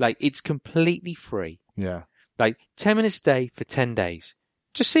day. Like, it's completely free. Yeah. Like 10 minutes a day for 10 days.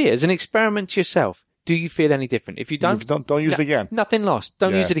 Just see it as an experiment to yourself. Do you feel any different? If you don't, don't use it again. Nothing lost.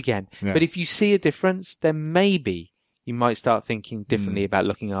 Don't Yeah. use it again. Yeah. But if you see a difference, then maybe you might start thinking differently about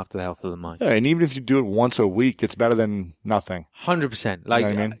looking after the health of the mind. Yeah, and even if you do it once a week, it's better than nothing. 100%. Like, You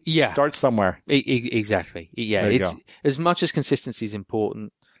know what I mean? yeah. Start somewhere. Exactly. Yeah. There you It's go. as much as consistency is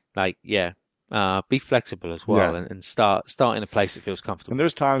important. Like, be flexible as well, Yeah. and start in a place that feels comfortable. And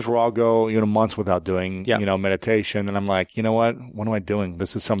there's times where I'll go, months without doing, Yeah. Meditation. And I'm like, you know what? What am I doing?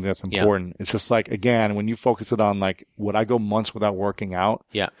 This is something that's important. It's just like, again, when you focus it on like, would I go months without working out?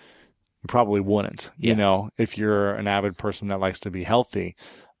 Yeah. You probably wouldn't, Yeah. if you're an avid person that likes to be healthy.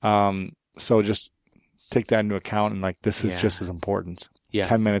 So just take that into account and like, this is just as important. Yeah.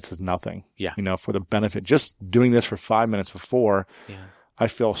 10 minutes is nothing. Yeah. For the benefit, just doing this for 5 minutes before, Yeah. I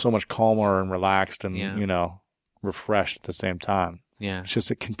feel so much calmer and relaxed and, Yeah. refreshed at the same time. Yeah. It's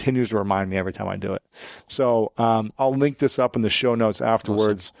just, it continues to remind me every time I do it. So, I'll link this up in the show notes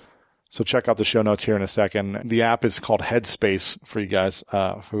afterwards. Awesome. So check out the show notes here in a second. The app is called Headspace for you guys,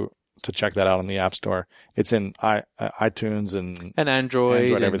 to check that out on the App Store. It's in iTunes and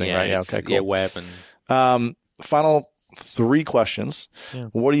Android and everything, right? Yeah, okay, cool. Yeah, web and final 3 questions. Yeah.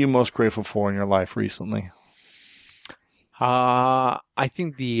 What are you most grateful for in your life recently? I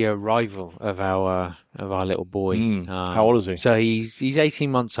think the arrival of our little boy. How old is he? So he's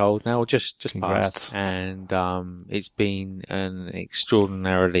 18 months old now, or just Congrats. passed, and it's been an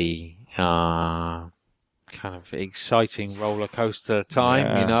extraordinarily kind of exciting roller coaster time,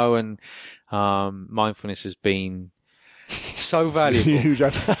 Yeah. and mindfulness has been so valuable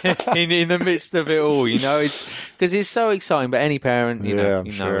in the midst of it all. It's because it's so exciting. But any parent,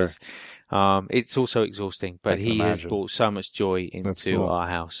 sure. it's also exhausting. But he has imagine. brought so much joy into cool. our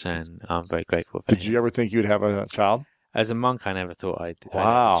house, and I'm very grateful for Did him. you ever think you'd have a child? As a monk, I never thought I'd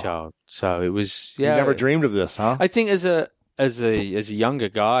Wow. have a child. So it was, You never dreamed of this, huh? I think as a younger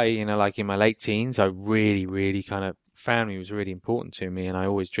guy, like in my late teens, I really, really kind of family was really important to me, and I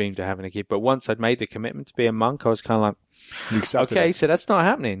always dreamed of having a kid. But once I'd made the commitment to be a monk, I was kind of like, You accepted okay, it. so that's not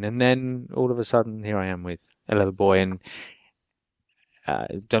happening. And then all of a sudden, here I am with a little boy, and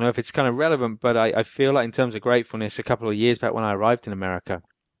don't know if it's kind of relevant, but I feel like in terms of gratefulness, a couple of years back when I arrived in America,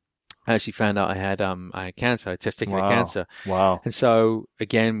 I actually found out I had cancer, I had testicular cancer. Wow. And so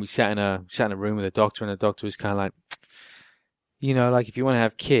again, we sat in a room with a doctor, and the doctor was kind of like, like if you want to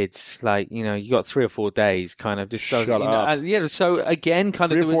have kids, like, you got 3 or 4 days, kind of just Shut up. yeah. So again,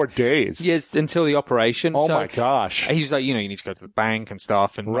 kind of 3 or 4 days. yes, until the operation. Oh so, my gosh. he was like, you need to go to the bank and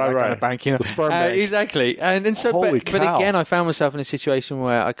stuff, and Right, that kind of bank, The sperm bank. exactly. And so, Holy but cow. again, I found myself in a situation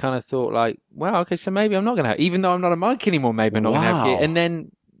where I kind of thought like, wow, okay, so maybe I'm not going to have, even though I'm not a monk anymore, maybe I'm not going to have a Wow. kid. And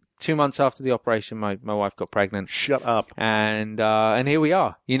then 2 months after the operation, my wife got pregnant. Shut up. And here we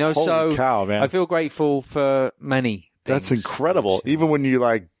are, Holy so cow, man. I feel grateful for many things. That's incredible. Even when you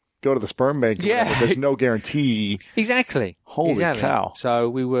like go to the sperm bank, or Yeah. whatever, there's no guarantee. Exactly. Holy Exactly. cow. So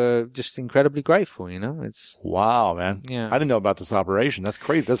we were just incredibly grateful, it's, Wow, man. Yeah. I didn't know about this operation. That's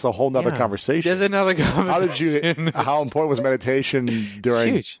crazy. That's a whole nother Yeah. conversation. There's another conversation. How important was meditation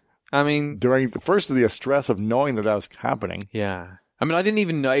during, Huge. I mean, during the stress of knowing that was happening? yeah. I mean, I didn't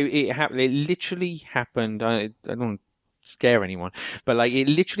even know it happened. It literally happened. I don't want to scare anyone, but like it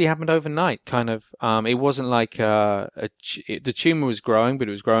literally happened overnight. Kind of. It wasn't like the tumor was growing, but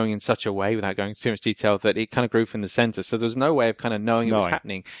it was growing in such a way, without going into too much detail, that it kind of grew from the center. So there was no way of kind of knowing it was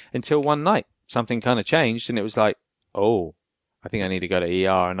happening until one night something kind of changed, and it was like, oh, I think I need to go to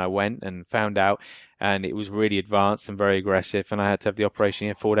ER. And I went and found out, and it was really advanced and very aggressive, and I had to have the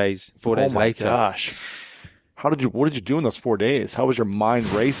operation 4 days. 4 days Oh my later. gosh. What did you do in those 4 days? How was your mind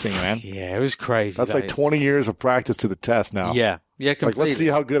racing, man? Yeah, it was crazy. That's like 20 years of practice to the test now. Yeah, completely. Like, let's see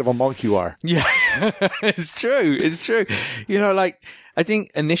how good of a monk you are. Yeah, it's true. It's true. Like, I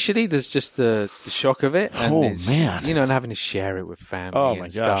think initially there's just the shock of it. And Oh, man. and having to share it with family Oh, my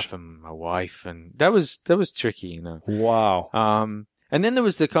and gosh. stuff, and my wife, and that was tricky, Wow. And then there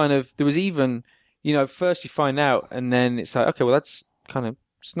was there was even, first you find out, and then it's like, okay, well, that's kind of,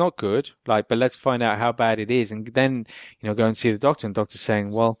 it's not good, like, but let's find out how bad it is. And then, go and see the doctor, and the doctor's saying,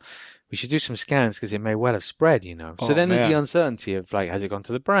 well, we should do some scans because it may well have spread, So Oh, then there's man. the uncertainty of like, has it gone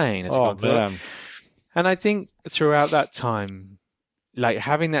to the brain? Has it Oh, gone to man. And I think throughout that time, like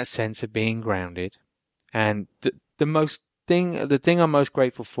having that sense of being grounded, and the thing I'm most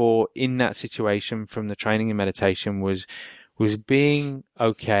grateful for in that situation from the training in meditation was being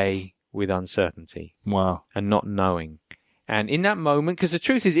okay with uncertainty. Wow. And not knowing. And in that moment, because the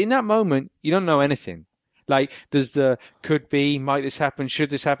truth is, in that moment, you don't know anything. Like, there's the could be, might this happen, should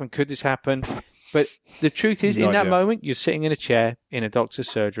this happen, could this happen? But the truth is, in that moment, you're sitting in a chair in a doctor's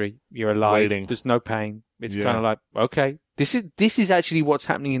surgery. You're alive. Waiting. There's no pain. It's kind of like, okay, this is actually what's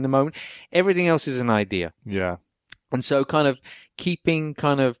happening in the moment. Everything else is an idea. Yeah. And so kind of keeping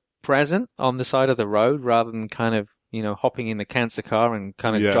kind of present on the side of the road rather than kind of, hopping in the cancer car and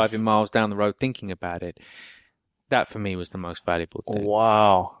kind of driving miles down the road thinking about it. That for me was the most valuable thing.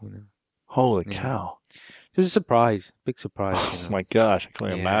 Wow. Holy cow. It was a surprise. Big surprise. Oh my gosh. I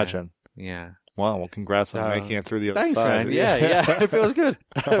can't imagine. Yeah. Wow. Well, congrats on making it through the other thanks, side. Man. Yeah. It feels good.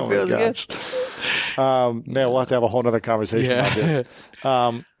 It feels good. Man, we'll have to have a whole other conversation about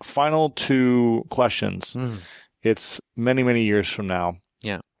this. Final 2 questions. It's many, many years from now.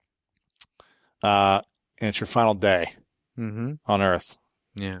 Yeah. And it's your final day on Earth.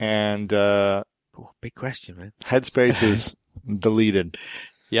 Yeah. And big question, man. Headspace is deleted.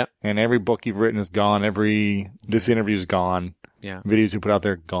 Yep. And every book you've written is gone. This interview is gone. Yeah. Videos you put out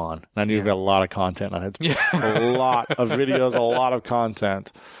there gone. And I know you've got a lot of content on Headspace. A lot of videos, a lot of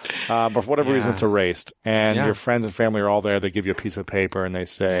content. But for whatever reason, it's erased. And your friends and family are all there. They give you a piece of paper and they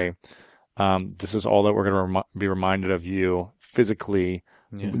say, this is all that we're going to be reminded of you physically.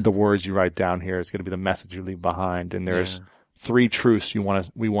 The words you write down here is going to be the message you leave behind. And there's 3 truths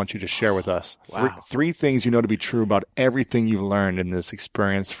we want you to share with us. Wow. 3 things you know to be true about everything you've learned in this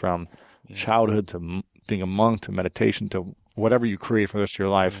experience, from childhood to being a monk to meditation to whatever you create for the rest of your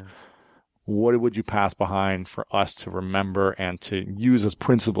life. What would you pass behind for us to remember and to use as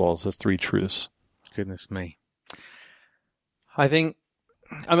principles, as 3 truths? Goodness me. I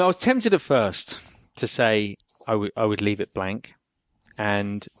was tempted at first to say I would leave it blank,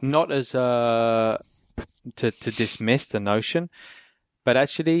 and not as to dismiss the notion, but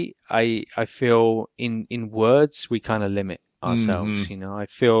actually I feel in words we kind of limit ourselves. I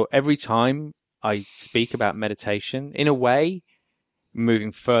feel every time I speak about meditation, in a way,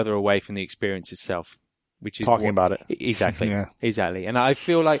 moving further away from the experience itself, which is talking about it. Exactly. Exactly. And I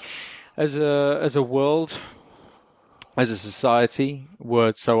feel like as a world, as a society,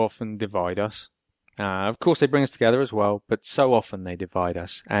 words so often divide us. Of course, they bring us together as well, but so often they divide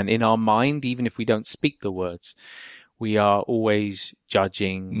us. And in our mind, even if we don't speak the words, we are always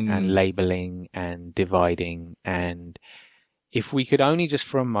judging and labeling and dividing. And if we could only just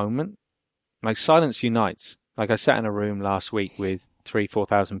for a moment, like silence unites. Like I sat in a room last week with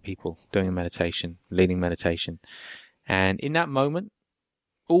 3,000-4,000 people doing a meditation, leading meditation. And in that moment,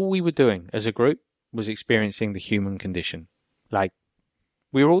 all we were doing as a group was experiencing the human condition. Like,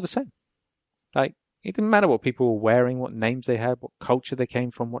 we were all the same. Like, it didn't matter what people were wearing, what names they had, what culture they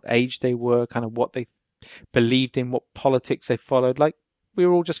came from, what age they were, kind of what they believed in, what politics they followed. Like, we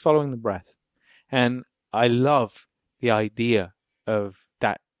were all just following the breath. And I love the idea of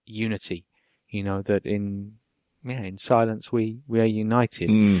that unity, that in silence we are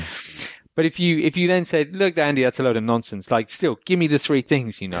united. But if you then said, look, Andy, that's a load of nonsense, like, still, give me the 3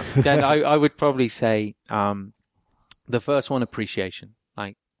 things, then I would probably say, the first one, appreciation,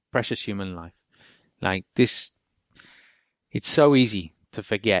 like precious human life. Like this, it's so easy to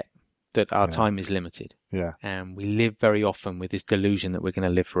forget that our time is limited. Yeah. And we live very often with this delusion that we're going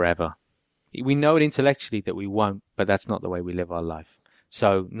to live forever. We know it intellectually that we won't, but that's not the way we live our life.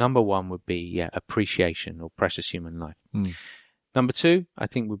 So number 1 would be, appreciation or precious human life. Number 2, I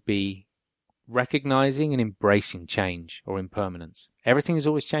think, would be recognizing and embracing change or impermanence. Everything is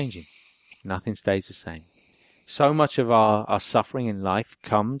always changing. Nothing stays the same. So much of our suffering in life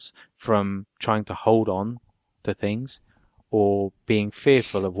comes from trying to hold on to things or being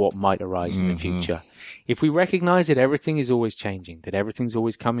fearful of what might arise in the future. If we recognize that everything is always changing, that everything's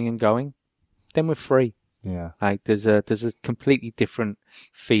always coming and going, then we're free. Yeah. Like there's a completely different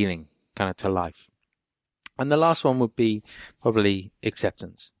feeling kind of to life. And the last one would be probably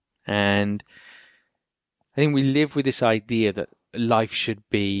acceptance. And I think we live with this idea that life should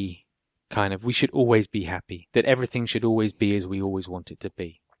be we should always be happy, that everything should always be as we always want it to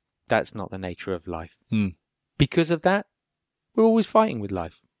be. That's not the nature of life. Because of that, we're always fighting with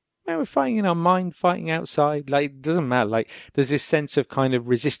life. Man, we're fighting in our mind, fighting outside. Like, it doesn't matter. Like, there's this sense of kind of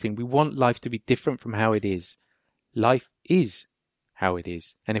resisting. We want life to be different from how it is. Life is how it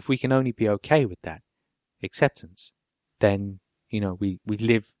is. And if we can only be okay with that, acceptance, then, we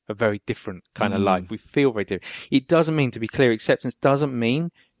live a very different kind of life. We feel very different. It doesn't mean, to be clear, acceptance doesn't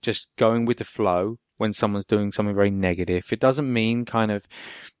mean just going with the flow, when someone's doing something very negative. It doesn't mean kind of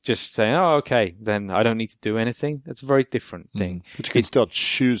just saying, oh, okay, then I don't need to do anything. That's a very different thing. But you can still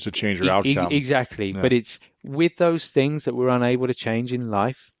choose to change your outcome. Exactly. Yeah. But it's with those things that we're unable to change in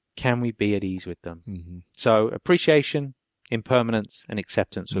life, can we be at ease with them? Mm-hmm. So appreciation, impermanence, and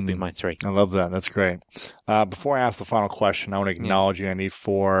acceptance would be my 3. I love that. That's great. Before I ask the final question, I want to acknowledge you, Andy,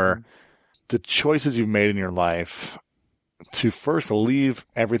 for the choices you've made in your life to first leave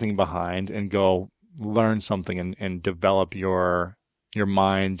everything behind and go learn something and develop your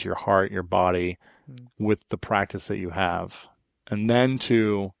mind, your heart, your body with the practice that you have. And then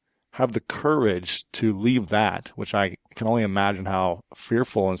to have the courage to leave that, which I can only imagine how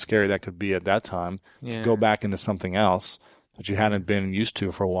fearful and scary that could be at that time, to go back into something else that you hadn't been used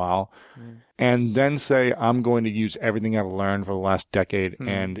to for a while. And then say, I'm going to use everything I've learned for the last decade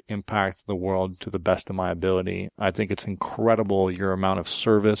and impact the world to the best of my ability. I think it's incredible, your amount of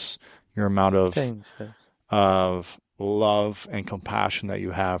service, your amount of of love and compassion that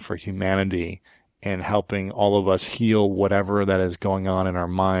you have for humanity and helping all of us heal whatever that is going on in our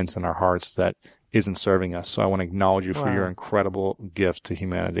minds and our hearts that isn't serving us. So I want to acknowledge you for your incredible gift to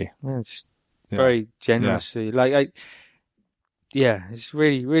humanity. It's very generous. Like, it's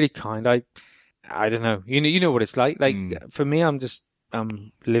really, really kind. I don't know. You know what it's like. Like for me, I'm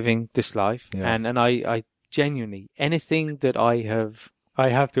living this life, and I genuinely, anything that I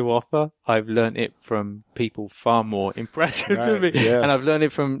have to offer, I've learned it from people far more impressive to me, and I've learned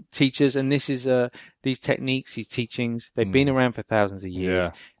it from teachers. And this is these techniques, these teachings, they've been around for thousands of years.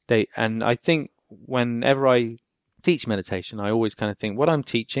 And I think whenever I teach meditation, I always kind of think what I'm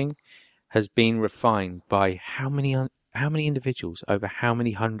teaching has been refined by how many individuals over how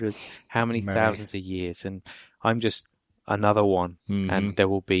many hundreds, how many thousands of years, and I'm just another one, and there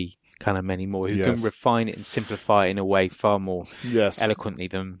will be kind of many more who can refine it and simplify it in a way far more eloquently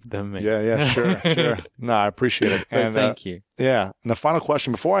than me. Sure. No, I appreciate it. And thank you. Yeah. And the final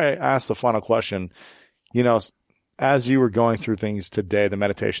question, before I ask the final question, as you were going through things today, the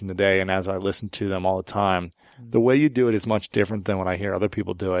meditation today, and as I listen to them all the time, the way you do it is much different than when I hear other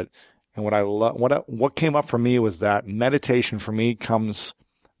people do it. And what came up for me was that meditation for me comes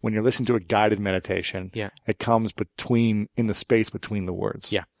when you're listening to a guided meditation. Yeah. It comes in the space between the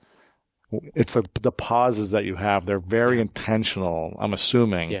words. Yeah. It's the pauses that you have. They're very intentional, I'm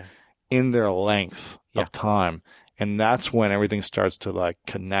assuming, in their length of time. And that's when everything starts to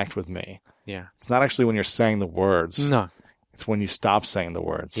connect with me. Yeah. It's not actually when you're saying the words. No. It's when you stop saying the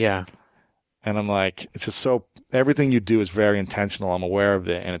words. Yeah. And I'm like, it's just everything you do is very intentional. I'm aware of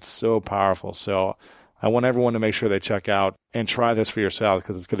it, and it's so powerful. So I want everyone to make sure they check out and try this for yourself,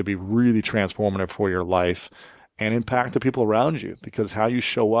 because it's going to be really transformative for your life and impact the people around you, because how you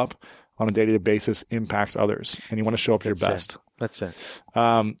show up on a day-to-day basis impacts others, and you want to show up your best. That's it.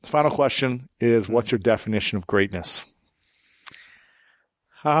 Final question is, what's your definition of greatness?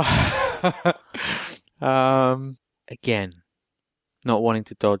 Again, not wanting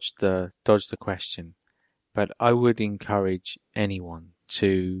to dodge the question, but I would encourage anyone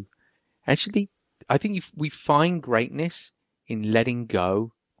to actually, I think we find greatness in letting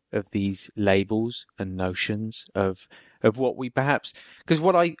go of these labels and notions of what we perhaps, because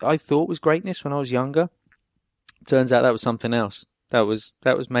what I thought was greatness when I was younger, turns out that was something else. That was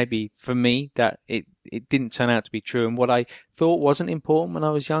maybe for me that it didn't turn out to be true. And what I thought wasn't important when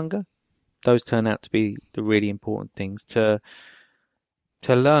I was younger, those turn out to be the really important things to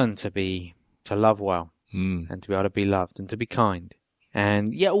learn to love well and to be able to be loved and to be kind.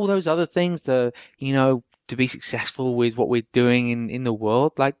 And all those other things, to be successful with what we're doing in the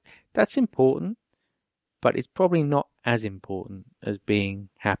world, that's important, but it's probably not as important as being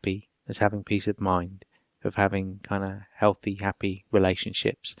happy, as having peace of mind, of having kind of healthy, happy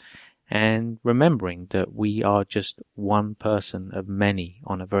relationships, and remembering that we are just one person of many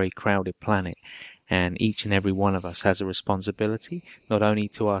on a very crowded planet, and each and every one of us has a responsibility, not only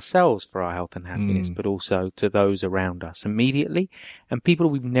to ourselves for our health and happiness, but also to those around us immediately, and people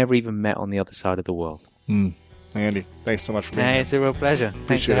we've never even met on the other side of the world. Andy, thanks so much for being here. It's a real pleasure.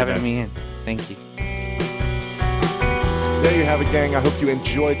 Thanks for having me in. Thank you. There you have it, gang. I hope you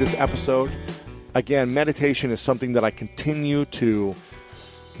enjoyed this episode. Again, meditation is something that I continue to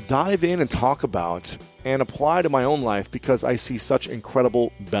dive in and talk about and apply to my own life because I see such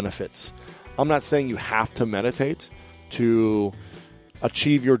incredible benefits. I'm not saying you have to meditate to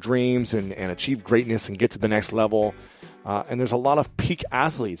achieve your dreams and achieve greatness and get to the next level. And there's a lot of peak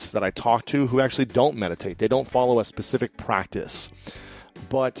athletes that I talk to who actually don't meditate. They don't follow a specific practice.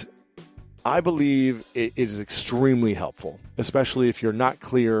 But I believe it is extremely helpful, especially if you're not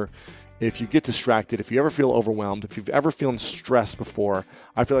clear if you get distracted, if you ever feel overwhelmed, if you've ever feeling stressed before,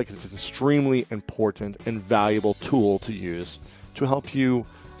 I feel like it's an extremely important and valuable tool to use to help you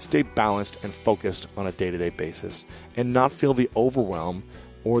stay balanced and focused on a day-to-day basis and not feel the overwhelm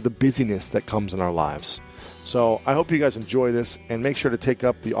or the busyness that comes in our lives. So I hope you guys enjoy this, and make sure to take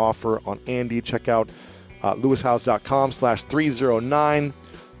up the offer on Andy. Check out lewishowes.com/309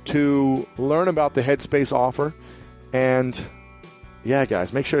 to learn about the Headspace offer. And yeah,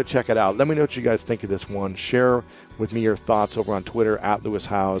 guys, make sure to check it out. Let me know what you guys think of this one. Share with me your thoughts over on Twitter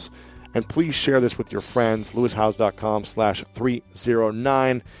 @LewisHowes. And please share this with your friends,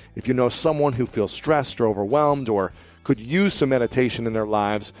 lewishowes.com/309. If you know someone who feels stressed or overwhelmed or could use some meditation in their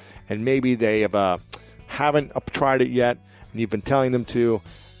lives, and maybe they haven't tried it yet, and you've been telling them to,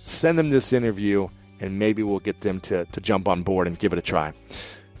 send them this interview, and maybe we'll get them to jump on board and give it a try.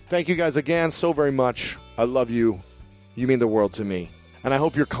 Thank you guys again so very much. I love you. You mean the world to me. And I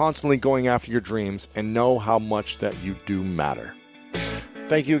hope you're constantly going after your dreams and know how much that you do matter.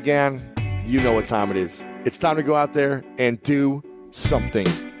 Thank you again. You know what time it is. It's time to go out there and do something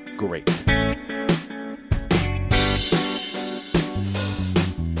great.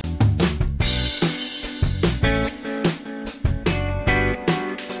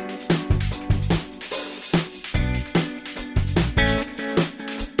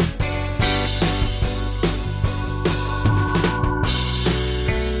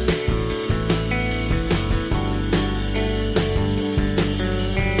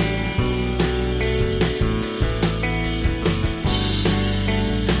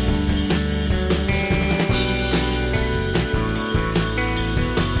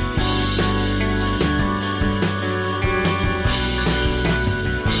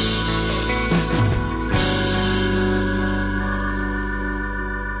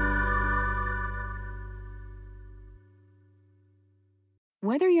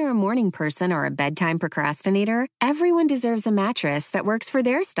 Whether you're a morning person or a bedtime procrastinator, everyone deserves a mattress that works for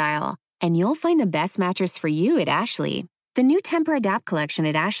their style. And you'll find the best mattress for you at Ashley. The new Temper-Adapt collection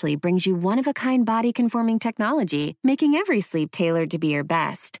at Ashley brings you one-of-a-kind body-conforming technology, making every sleep tailored to be your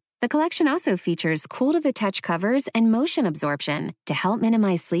best. The collection also features cool-to-the-touch covers and motion absorption to help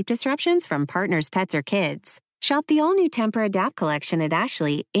minimize sleep disruptions from partners, pets, or kids. Shop the all-new Temper-Adapt collection at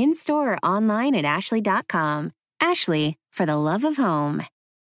Ashley, in-store or online at ashley.com. Ashley, for the love of home.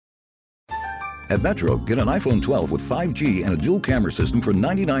 At Metro, get an iPhone 12 with 5G and a dual camera system for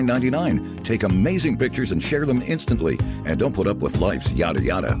 $99.99. Take amazing pictures and share them instantly. And don't put up with life's yada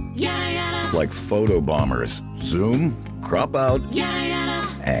yada. Yada yada. Like photo bombers. Zoom, crop out, Yada yada.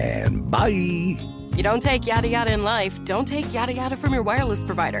 and bye. You don't take yada yada in life, don't take yada yada from your wireless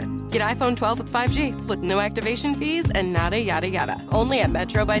provider. Get iPhone 12 with 5G with no activation fees and nada yada yada. Only at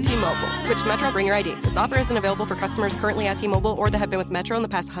Metro by T-Mobile. Switch to Metro, bring your ID. This offer isn't available for customers currently at T-Mobile or that have been with Metro in the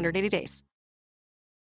past 180 days.